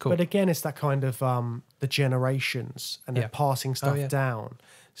interesting and it's cool. But again, it's that kind of the generations and they're passing stuff down.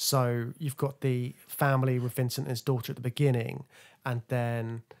 So you've got the family with Vincent and his daughter at the beginning, and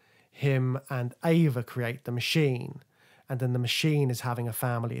then him and Ava create the machine, and then the machine is having a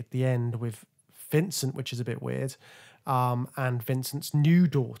family at the end with Vincent, which is a bit weird, and Vincent's new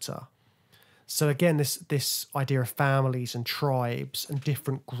daughter. So again, this idea of families and tribes and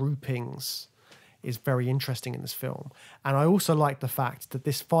different groupings is very interesting in this film. And I also like the fact that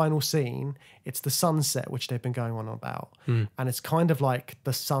this final scene, it's the sunset, which they've been going on about. And it's kind of like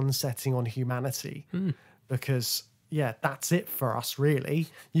the sun setting on humanity because, that's it for us, really.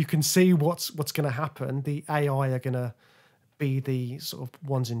 You can see what's going to happen. The AI are going to be the sort of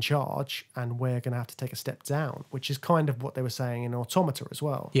ones in charge, and we're going to have to take a step down, which is kind of what they were saying in Automata as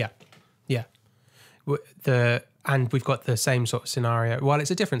well. Yeah. And we've got the same sort of scenario. Well, it's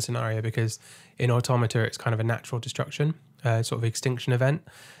a different scenario because in Automata, it's kind of a natural destruction, sort of extinction event.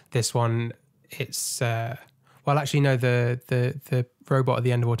 This one, it's the robot at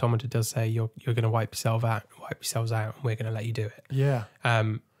the end of Automata does say you're going to wipe yourselves out, and we're going to let you do it. Yeah.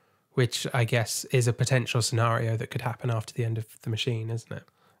 Which I guess is a potential scenario that could happen after the end of the machine, isn't it?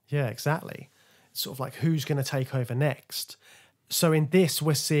 Yeah, exactly. It's sort of like who's going to take over next. So in this,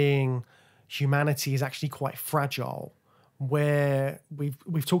 we're seeing humanity is actually quite fragile, where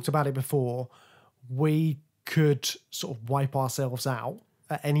we've talked about it before. We could sort of wipe ourselves out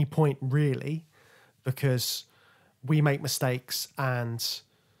at any point, really, because we make mistakes and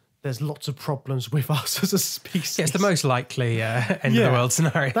there's lots of problems with us as a species. Yeah, it's the most likely end of the world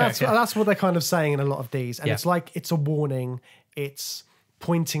scenario. That's what they're kind of saying in a lot of these. And it's like, it's a warning. It's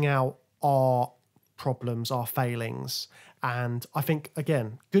pointing out our problems, our failings. And I think,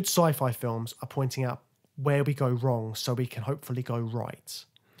 again, good sci-fi films are pointing out where we go wrong so we can hopefully go right.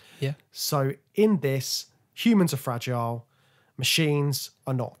 Yeah. So in this, humans are fragile, machines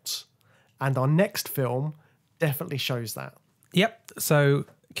are not. And our next film definitely shows that. Yep. So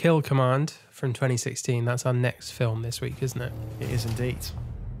Kill Command from 2016, that's our next film this week, isn't it? It is indeed.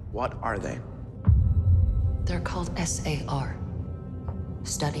 What are they? They're called SAR.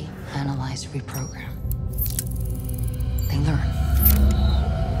 Study, Analyze, Reprogram. They learn.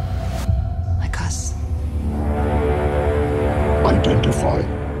 Like us. Identify.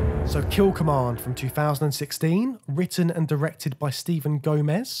 So Kill Command from 2016, written and directed by Stephen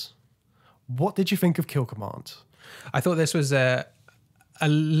Gomez. What did you think of Kill Command? I thought this was a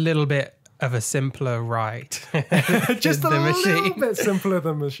little bit of a simpler ride. Just a little bit simpler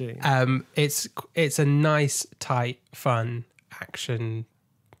than Machine. It's a nice, tight, fun action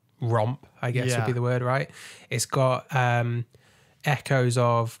romp, I guess would be the word, right? It's got echoes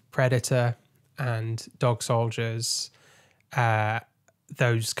of Predator and Dog Soldiers,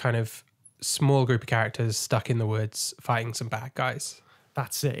 those kind of small group of characters stuck in the woods fighting some bad guys.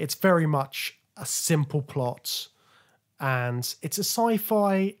 That's it. It's very much a simple plot, and it's a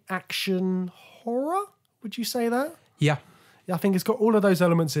sci-fi action horror. Would you say that? Yeah. I think it's got all of those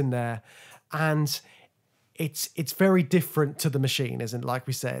elements in there, and it's very different to The Machine, isn't it? Like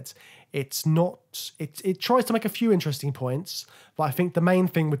we said, it's not. It tries to make a few interesting points, but I think the main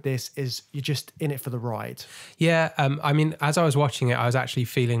thing with this is you're just in it for the ride. Yeah. I mean, as I was watching it, I was actually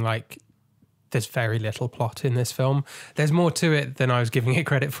feeling like there's very little plot in this film. There's more to it than I was giving it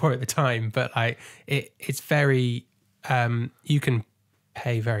credit for at the time, but like it's very. You can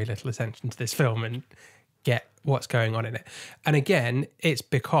pay very little attention to this film and get what's going on in it. And again, it's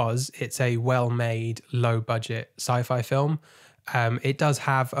because it's a well-made, low-budget sci-fi film. It does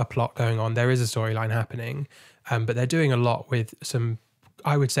have a plot going on. There is a storyline happening, but they're doing a lot with some,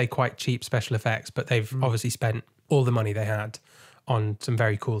 I would say, quite cheap special effects, but they've obviously spent all the money they had on some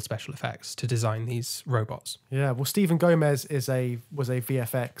very cool special effects to design these robots. Yeah, well, Stephen Gomez was a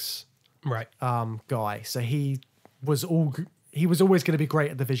VFX guy, so he was always going to be great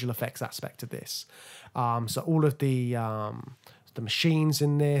at the visual effects aspect of this. So all of the machines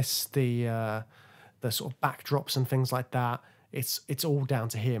in this, the sort of backdrops and things like that, it's all down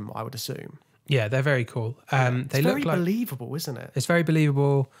to him, I would assume. Yeah, they're very cool. It's very believable, isn't it? It's very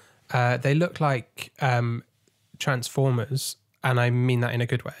believable. They look like Transformers, and I mean that in a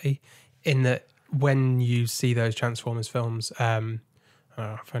good way, in that when you see those Transformers films, I've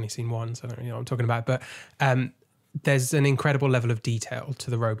only seen one, so I don't really know what I'm talking about, but there's an incredible level of detail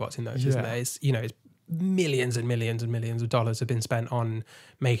to the robots in those, isn't there? It's millions and millions and millions of dollars have been spent on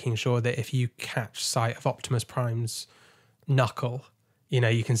making sure that if you catch sight of Optimus Prime's knuckle,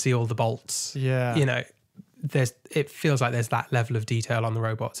 you can see all the bolts. Yeah. It feels like there's that level of detail on the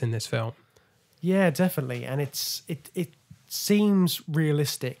robots in this film. Yeah, definitely. And it seems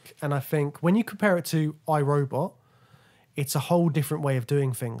realistic. And I think when you compare it to iRobot, it's a whole different way of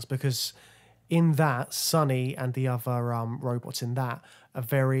doing things, because in that, Sonny and the other robots in that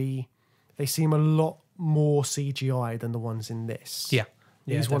they seem a lot more CGI than the ones in this. Yeah.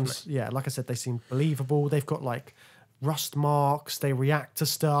 These ones, like I said, they seem believable. They've got like rust marks. They react to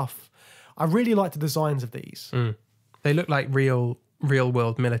stuff. I really like the designs of these. They look like real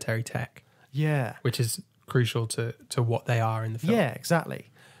world military tech. Yeah. Which is crucial to what they are in the film. Yeah, exactly.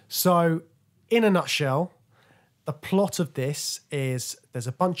 So, in a nutshell, the plot of this is there's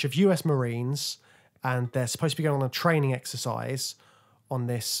a bunch of US Marines and they're supposed to be going on a training exercise on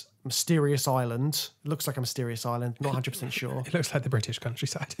this mysterious island. It looks like a mysterious island, not 100% sure. It looks like the British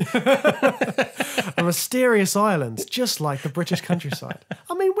countryside. A mysterious island, just like the British countryside.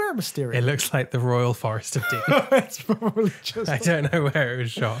 I mean, we're mysterious. It looks like the Royal Forest of Dean. It's probably just... I don't know where it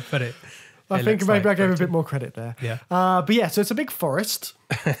was shot, but I think maybe I gave a bit more credit there. Yeah. But yeah, so it's a big forest.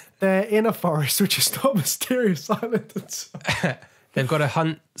 They're in a forest, which is not mysterious island. They've got to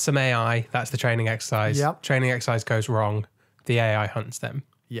hunt some AI. That's the training exercise. Yep. Training exercise goes wrong. The AI hunts them.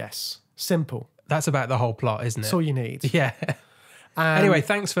 Yes. Simple. That's about the whole plot, isn't it? That's all you need. Yeah. Anyway,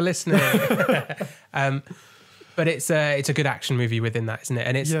 thanks for listening. But it's a good action movie within that, isn't it?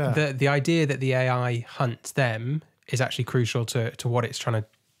 And it's the idea that the AI hunts them is actually crucial to what it's trying to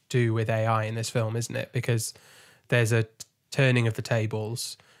do with AI in this film, isn't it? Because there's a turning of the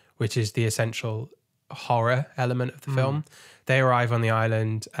tables, which is the essential horror element of the film. They arrive on the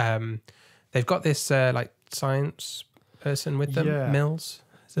island. They've got this like science person with them, Mills.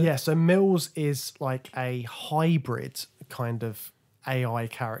 Yeah, so Mills is like a hybrid kind of AI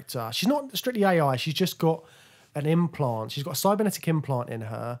character. She's not strictly AI. She's just got an implant. She's got a cybernetic implant in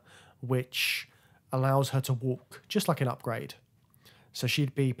her, which allows her to walk, just like an upgrade. So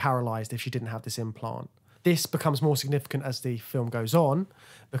she'd be paralyzed if she didn't have this implant. This becomes more significant as the film goes on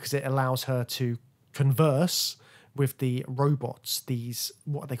because it allows her to converse with the robots. These,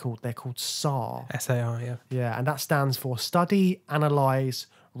 what are they called? They're called SAR. SAR, yeah. Yeah, and that stands for Study, Analyze,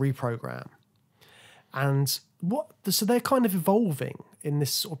 Reprogram. And so they're kind of evolving in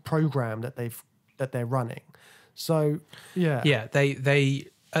this sort of program that they're running. So, yeah. Yeah, they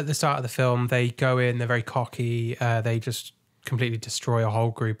at the start of the film, they go in, they're very cocky, they just completely destroy a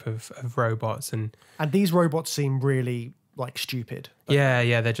whole group of robots. And these robots seem really like stupid.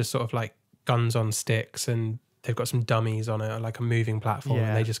 Yeah, they're just sort of like guns on sticks, and they've got some dummies on like a moving platform,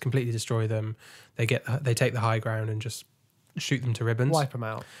 and they just completely destroy them. They take the high ground and just shoot them to ribbons, Wipe them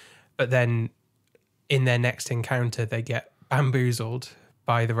out. But then in their next encounter, they get bamboozled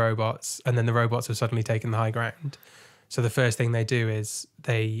by the robots, and then the robots have suddenly taken the high ground. So the first thing they do is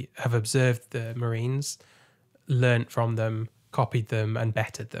they have observed the Marines, learnt from them, copied them, and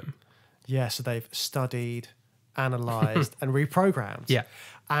bettered them. Yeah, so they've studied, analysed, and reprogrammed. Yeah.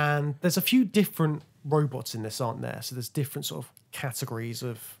 And there's a few different robots in this, aren't there? So there's different sort of categories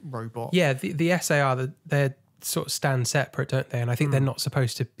of robot. Yeah, the SAR, they're sort of stand separate, don't they? And I think they're not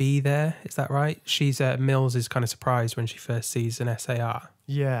supposed to be there. Is that right? Mills is kind of surprised when she first sees an SAR.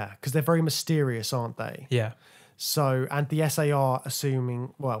 Yeah, because they're very mysterious, aren't they? Yeah. So, and the SAR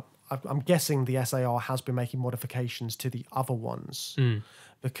I'm guessing the SAR has been making modifications to the other ones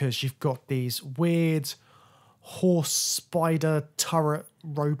because you've got these weird horse spider turret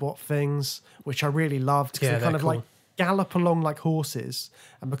robot things, which I really loved because they kind of like gallop along like horses,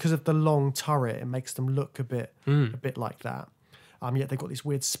 and because of the long turret, it makes them look a bit like that. Yet they've got these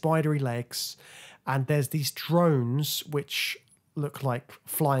weird spidery legs, and there's these drones which look like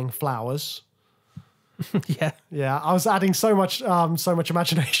flying flowers. Yeah. I was adding so much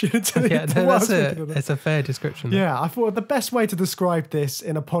imagination into it. It's a fair description. Though. Yeah, I thought the best way to describe this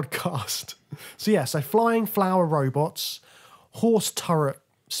in a podcast. So flying flower robots, horse turret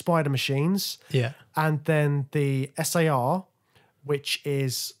spider machines. Yeah, and then the SAR, which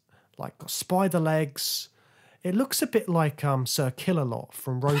is like got spider legs. It looks a bit like Sir Kill-a-Lot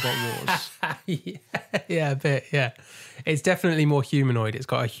from Robot Wars. yeah, a bit. Yeah, it's definitely more humanoid. It's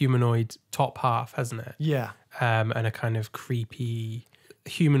got a humanoid top half, hasn't it? Yeah, and a kind of creepy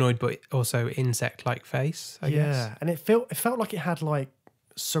humanoid, but also insect-like face. I guess. And it felt like it had like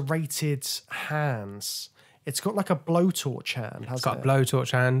serrated hands. It's got like a blowtorch hand. It's got a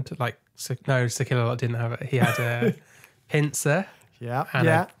blowtorch hand. Like Sir Kill-a-Lot didn't have it. He had a pincer. Yeah, and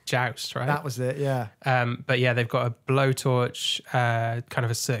a joust, right? That was it, yeah. But yeah, they've got a blowtorch, kind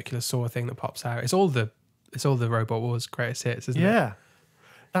of a circular saw thing that pops out. It's all the Robot Wars greatest hits, isn't it? Yeah,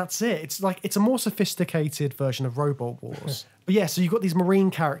 that's it. It's a more sophisticated version of Robot Wars. But yeah, so you've got these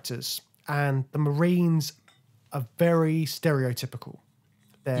Marine characters, and the Marines are very stereotypical.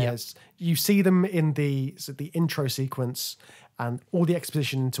 You see them in the intro sequence, and all the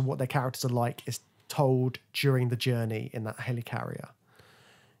exposition into what their characters are like is told during the journey in that helicarrier.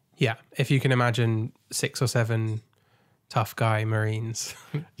 Yeah, if you can imagine 6 or 7 tough guy Marines,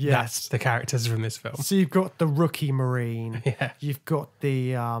 that's the characters from this film. So you've got the rookie Marine, you've got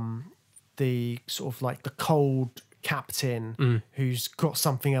the sort of like the cold captain who's got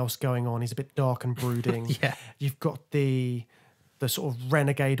something else going on. He's a bit dark and brooding. You've got the sort of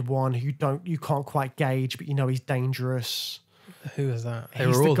renegade one who you can't quite gauge, but you know he's dangerous. Who was that?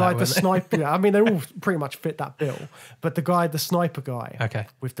 He's the guy, the sniper. I mean, they all pretty much fit that bill. But the sniper guy,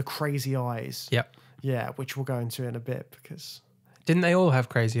 with the crazy eyes. Yep. Yeah, which we'll go into in a bit because. Didn't they all have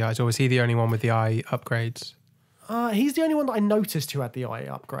crazy eyes, or was he the only one with the eye upgrades? He's the only one that I noticed who had the eye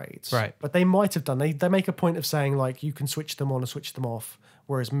upgrades. Right. But they might have done. They make a point of saying like you can switch them on or switch them off,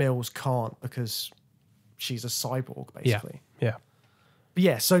 whereas Mills can't because she's a cyborg basically. Yeah. But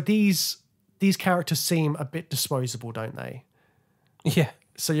yeah, so these characters seem a bit disposable, don't they? Yeah.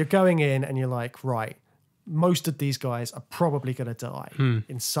 So you're going in and you're like, right, most of these guys are probably going to die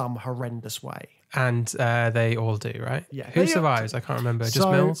in some horrendous way. And they all do, right? Yeah. Who survives? I can't remember. Just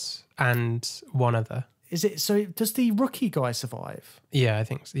Mills and one other. Is it? So does the rookie guy survive? Yeah, I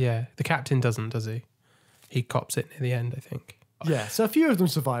think so. Yeah. The captain doesn't, does he? He cops it near the end, I think. Yeah. So a few of them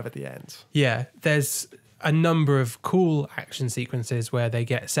survive at the end. Yeah. There's a number of cool action sequences where they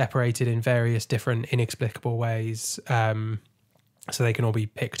get separated in various different inexplicable ways. So they can all be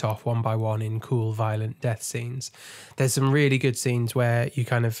picked off one by one in cool, violent death scenes. There's some really good scenes where you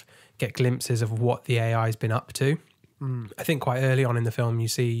kind of get glimpses of what the AI's been up to. I think quite early on in the film, you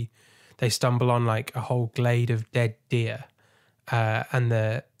see they stumble on like a whole glade of dead deer, and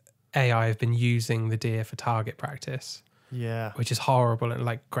the AI have been using the deer for target practice. Yeah. Which is horrible and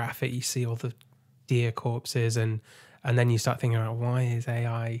like graphic. You see all the deer corpses, and then you start thinking about why is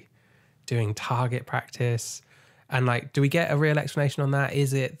AI doing target practice? And like, do we get a real explanation on that?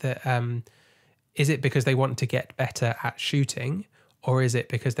 Is it that is it because they want to get better at shooting, or is it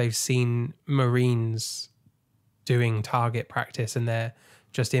because they've seen Marines doing target practice and they're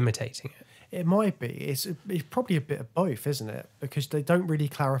just imitating it? It might be. It's probably a bit of both, isn't it? Because they don't really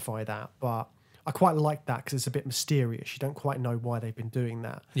clarify that, but I quite like that because it's a bit mysterious. You don't quite know why they've been doing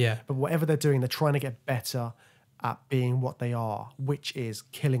that. Yeah. But whatever they're doing, they're trying to get better at being what they are, which is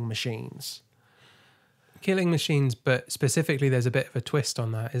killing machines. killing machines, but specifically there's a bit of a twist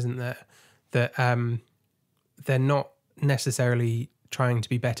on that, isn't there? That they're not necessarily trying to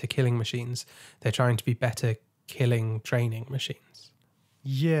be better killing machines. They're trying to be better killing training machines.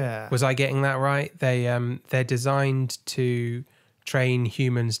 Yeah. Was I getting that right? They're designed to train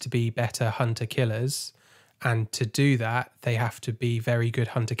humans to be better hunter-killers, and to do that, they have to be very good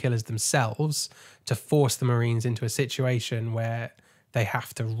hunter-killers themselves to force the Marines into a situation where they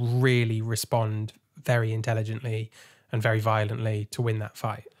have to really respond very intelligently and very violently to win that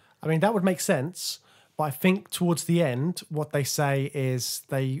fight. I mean, that would make sense, but I think towards the end, what they say is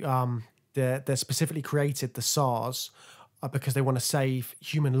they're specifically created the SARS because they want to save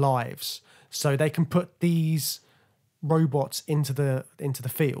human lives. So they can put these robots into the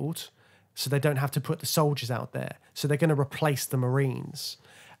field, so they don't have to put the soldiers out there. So they're going to replace the Marines.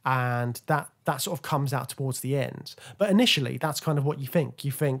 And that sort of comes out towards the end. But initially, that's kind of what you think.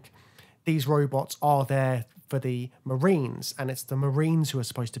 You think these robots are there for the Marines, and it's the Marines who are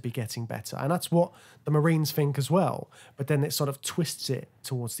supposed to be getting better. And that's what the Marines think as well. But then it sort of twists it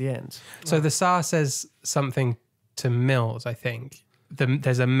towards the end. So the SAR says something to Mills, I think.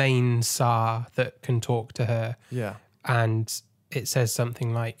 There's a main SAR that can talk to her. Yeah. And it says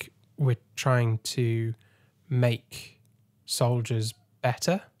something like, we're trying to make soldiers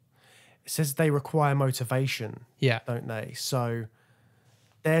better. It says they require motivation, Yeah. don't they? So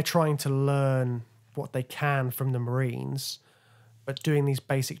they're trying to learn what they can from the Marines, but doing these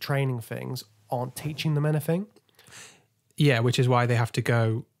basic training things aren't teaching them anything. Yeah, which is why they have to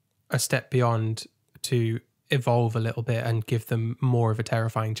go a step beyond to evolve a little bit and give them more of a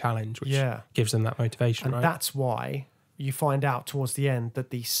terrifying challenge, which gives them that motivation, And right? that's why you find out towards the end that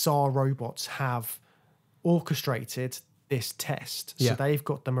the SAR robots have orchestrated this test. So they've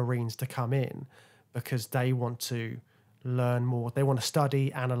got the Marines to come in because they want to learn more. They want to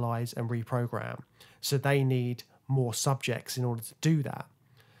study, analyze, and reprogram. So they need more subjects in order to do that.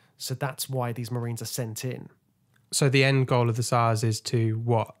 So that's why these Marines are sent in. So the end goal of the SARS is to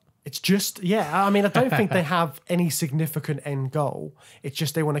what? It's just, I mean, I don't think they have any significant end goal. It's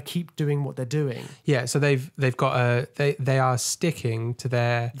just they want to keep doing what they're doing. Yeah, so they've got they are sticking to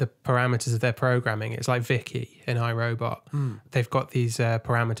the parameters of their programming. It's like Vicky in iRobot. They've got these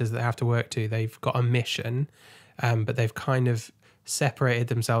parameters that they have to work to. They've got a mission, but they've kind of separated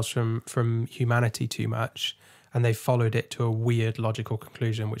themselves from humanity too much, and they've followed it to a weird logical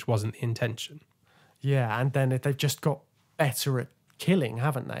conclusion, which wasn't the intention. Yeah, and then they've just got better at killing,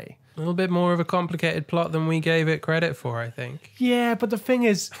 haven't they? A little bit more of a complicated plot than we gave it credit for, I think. Yeah, but the thing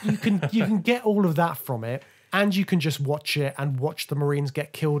is, you can get all of that from it, and you can just watch it and watch the Marines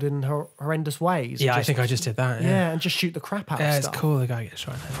get killed in horrendous ways. Yeah, I think I just did that. Yeah, and just shoot the crap out of it's stuff. cool. The guy gets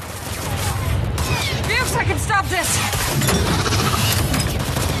shot. If I can stop this!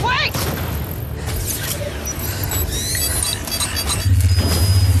 Wait!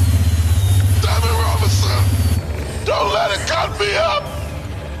 Damn it, Robinson! Don't let it cut me up!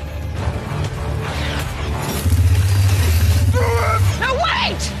 Do it! No,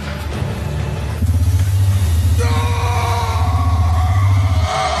 wait!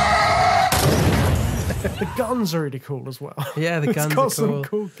 The guns are really cool as well. Yeah, the guns It's got are some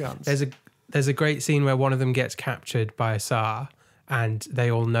cool guns. There's a great scene where one of them gets captured by a SAR, and they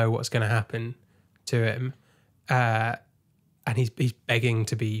all know what's going to happen to him, and he's begging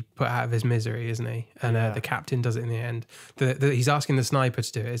to be put out of his misery, isn't he? And the captain does it in the end. He's asking the sniper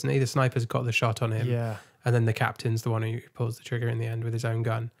to do it, isn't he? The sniper's got the shot on him, and then the captain's the one who pulls the trigger in the end with his own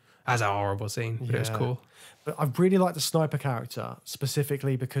gun. That's a horrible scene, but it was cool. But I really like the sniper character,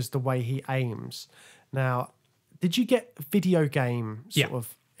 specifically because the way he aims. Now, did you get video game sort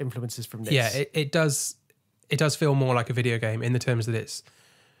of influences from this? Yeah, it does feel more like a video game in the terms that it's,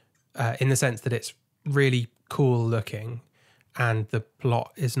 in the sense that it's really cool looking, and the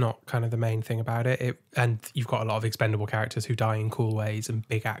plot is not kind of the main thing about it. And you've got a lot of expendable characters who die in cool ways and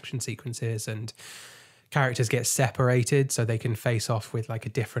big action sequences, and characters get separated so they can face off with like a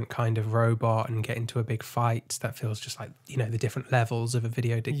different kind of robot and get into a big fight. That feels just like, the different levels of a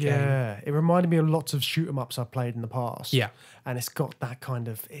video game. Yeah, it reminded me of lots of shoot 'em ups I've played in the past. Yeah. And it's got that kind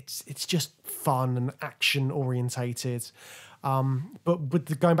of, it's just fun and action orientated. But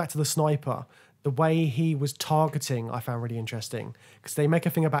with going back to the sniper, the way he was targeting I found really interesting, because they make a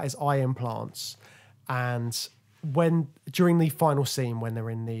thing about his eye implants, and during the final scene when they're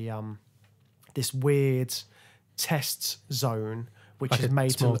in the this weird test zone, which Like is a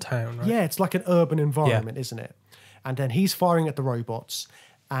made small to town, right? Yeah, it's like an urban environment, isn't it? And then he's firing at the robots,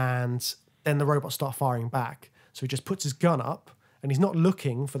 and then the robots start firing back. So he just puts his gun up, and he's not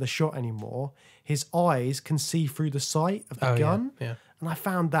looking for the shot anymore. His eyes can see through the sight of the gun. Yeah. And I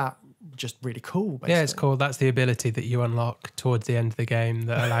found that just really cool. Basically. Yeah, it's cool. That's the ability that you unlock towards the end of the game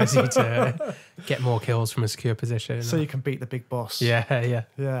that allows you to get more kills from a secure position. So you can beat the big boss. Yeah.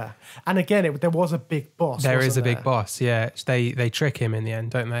 And again, there was a big boss. There is a there? big boss. Yeah, they trick him in the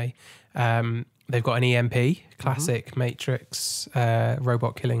end, don't they? They've got an EMP, classic Matrix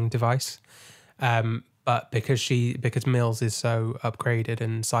robot killing device. But because Mills is so upgraded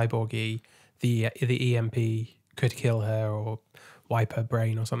and cyborgy, the EMP could kill her or wipe her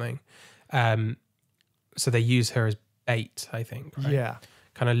brain or something. So they use her as bait, I think. Right? Yeah.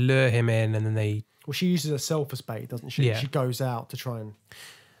 Kind of lure him in, and then Well, she uses herself as bait, doesn't she? Yeah. She goes out to try and.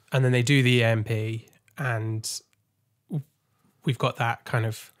 And then they do the EMP, and we've got that kind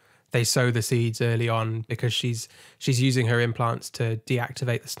of. They sow the seeds early on because she's using her implants to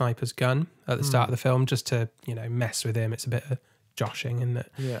deactivate the sniper's gun at the start of the film, just to mess with him. It's a bit of joshing, isn't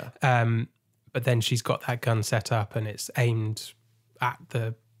it? Yeah. But then she's got that gun set up and it's aimed at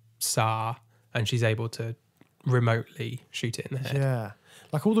the SAR, and she's able to remotely shoot it in the head. Yeah.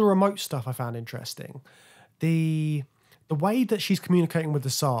 Like all the remote stuff I found interesting. The way that she's communicating with the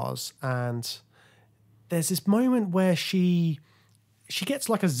SARS, and there's this moment where she gets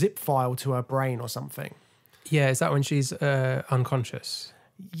like a zip file to her brain or something. Yeah, is that when she's unconscious?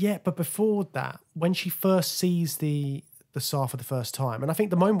 Yeah, but before that, when she first sees the SAR for the first time, and I think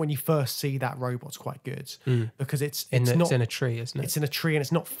the moment when you first see that robot's quite good because it's in a tree, isn't it? It's in a tree and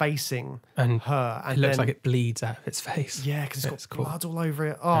it's not facing and her. And it looks like it bleeds out of its face. Yeah, because it's got cool. blood all over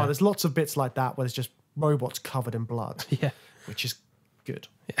it. Oh, there's lots of bits like that where there's just robots covered in blood. Yeah, which is good.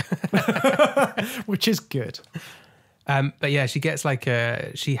 Yeah. Which is good. But yeah, she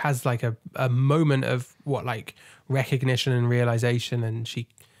has a moment of recognition and realization, and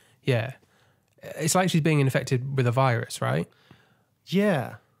it's like she's being infected with a virus, right?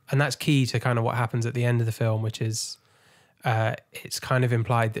 Yeah. And that's key to kind of what happens at the end of the film, which is it's kind of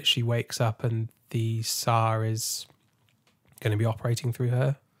implied that she wakes up and the SAR is going to be operating through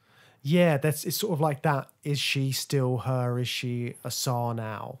her. Yeah, it's sort of like that. Is she still her? Is she a SAR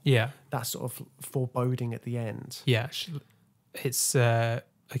now? Yeah. That sort of foreboding at the end. Yeah. It's,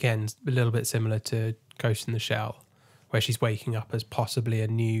 again, a little bit similar to Ghost in the Shell, where she's waking up as possibly a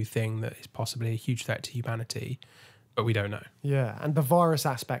new thing that is possibly a huge threat to humanity, but we don't know. Yeah, and the virus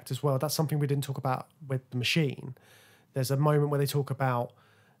aspect as well. That's something we didn't talk about with The Machine. There's a moment where they talk about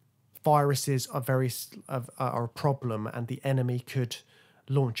viruses are a problem, and the enemy could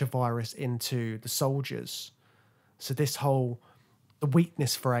launch a virus into the soldiers. So the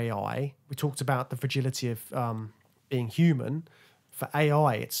weakness for AI, we talked about the fragility of being human. For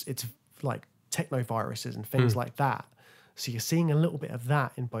AI, it's like technoviruses and things like that. So you're seeing a little bit of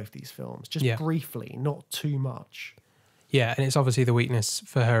that in both these films, just briefly, not too much. Yeah, and it's obviously the weakness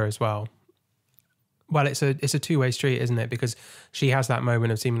for her as well. Well, it's a two-way street, isn't it? Because she has that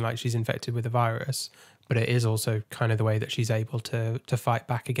moment of seeming like she's infected with a virus, but it is also kind of the way that she's able to fight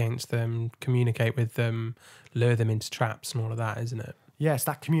back against them, communicate with them, lure them into traps and all of that, isn't it? Yeah, it's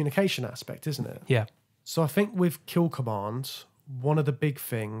that communication aspect, isn't it? Yeah. So I think with Kill Command, one of the big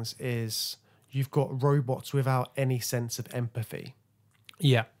things is you've got robots without any sense of empathy.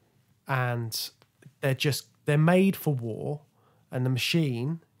 Yeah. And they're made for war, and the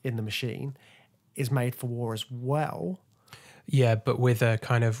machine is made for war as well. Yeah, but with a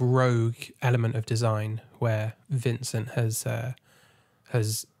kind of rogue element of design where Vincent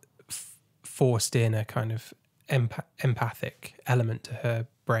has forced in a kind of empathic element to her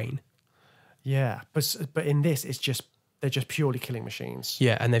brain. Yeah, but in this, they're just purely killing machines.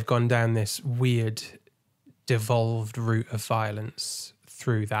 Yeah, and they've gone down this weird, devolved route of violence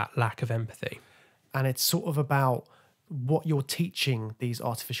through that lack of empathy. And it's sort of about what you're teaching these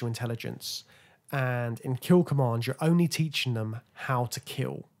artificial intelligence. And in Kill Command, you're only teaching them how to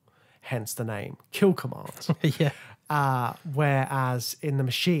kill, hence the name, Kill Command. Yeah. Whereas in The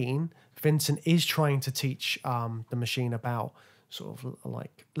Machine, Vincent is trying to teach the machine about sort of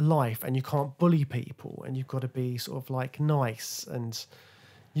like life, and you can't bully people, and you've got to be sort of like nice, and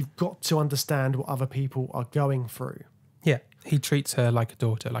you've got to understand what other people are going through. Yeah. He treats her like a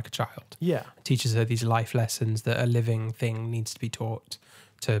daughter, like a child. Yeah. Teaches her these life lessons that a living thing needs to be taught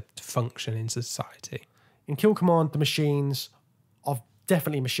to function in society. In Kill Command, the machines are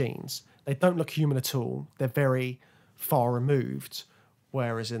definitely machines. They don't look human at all. They're very far removed.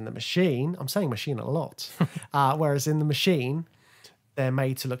 Whereas in The Machine, I'm saying machine a lot, whereas in The Machine, they're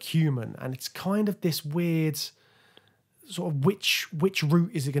made to look human. And it's kind of this weird sort of which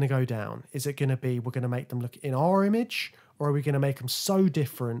route is it going to go down? Is it going to be we're going to make them look in our image, or are we going to make them so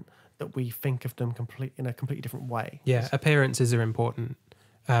different that we think of them in a completely different way? Yeah, appearances are important,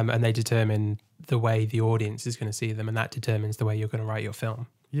 and they determine the way the audience is going to see them, and that determines the way you're going to write your film.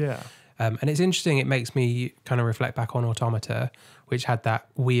 Yeah. And it's interesting, it makes me kind of reflect back on Automata, which had that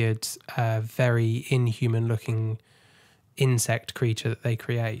weird, very inhuman looking insect creature that they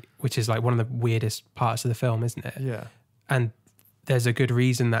create, which is like one of the weirdest parts of the film, isn't it? Yeah. And there's a good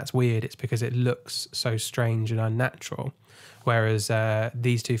reason that's weird. It's because it looks so strange and unnatural. Whereas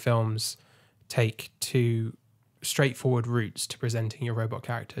these two films take two straightforward routes to presenting your robot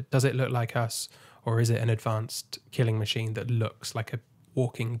character. Does it look like us, or is it an advanced killing machine that looks like a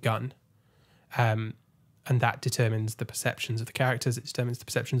walking gun? And that determines the perceptions of the characters, it determines the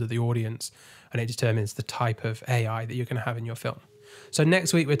perceptions of the audience, and it determines the type of AI that you're going to have in your film. So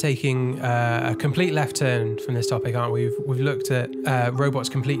next week we're taking a complete left turn from this topic, aren't we? We've looked at robots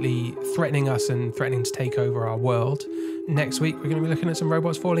completely threatening us and threatening to take over our world. Next week we're going to be looking at some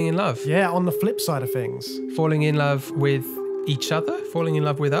robots falling in love. Yeah, on the flip side of things. Falling in love with each other, falling in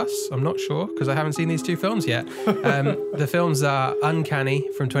love with us. I'm not sure because I haven't seen these two films yet. The films are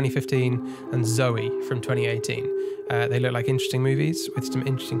Uncanny from 2015 and Zoe from 2018. They look like interesting movies with some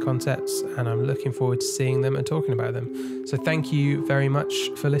interesting concepts, and I'm looking forward to seeing them and talking about them. So thank you very much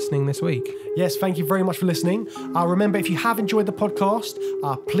for listening this week. Yes, thank you very much for listening. Remember, if you have enjoyed the podcast,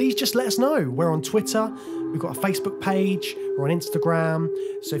 please just let us know. We're on Twitter, we've got a Facebook page, we're on Instagram.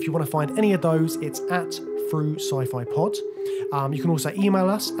 So if you want to find any of those, it's at Through Sci-Fi Pod. You can also email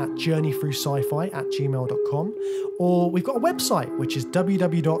us at journeythroughscifi@gmail.com, or we've got a website, which is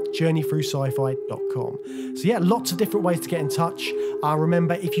www.journeythroughscifi.com. So yeah, lots of different ways to get in touch.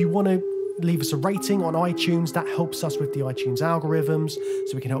 Remember, if you want to leave us a rating on iTunes, that helps us with the iTunes algorithms,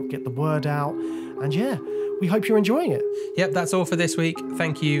 so we can help get the word out. And yeah, we hope you're enjoying it. Yep, that's all for this week.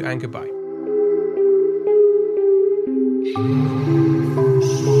 Thank you and goodbye.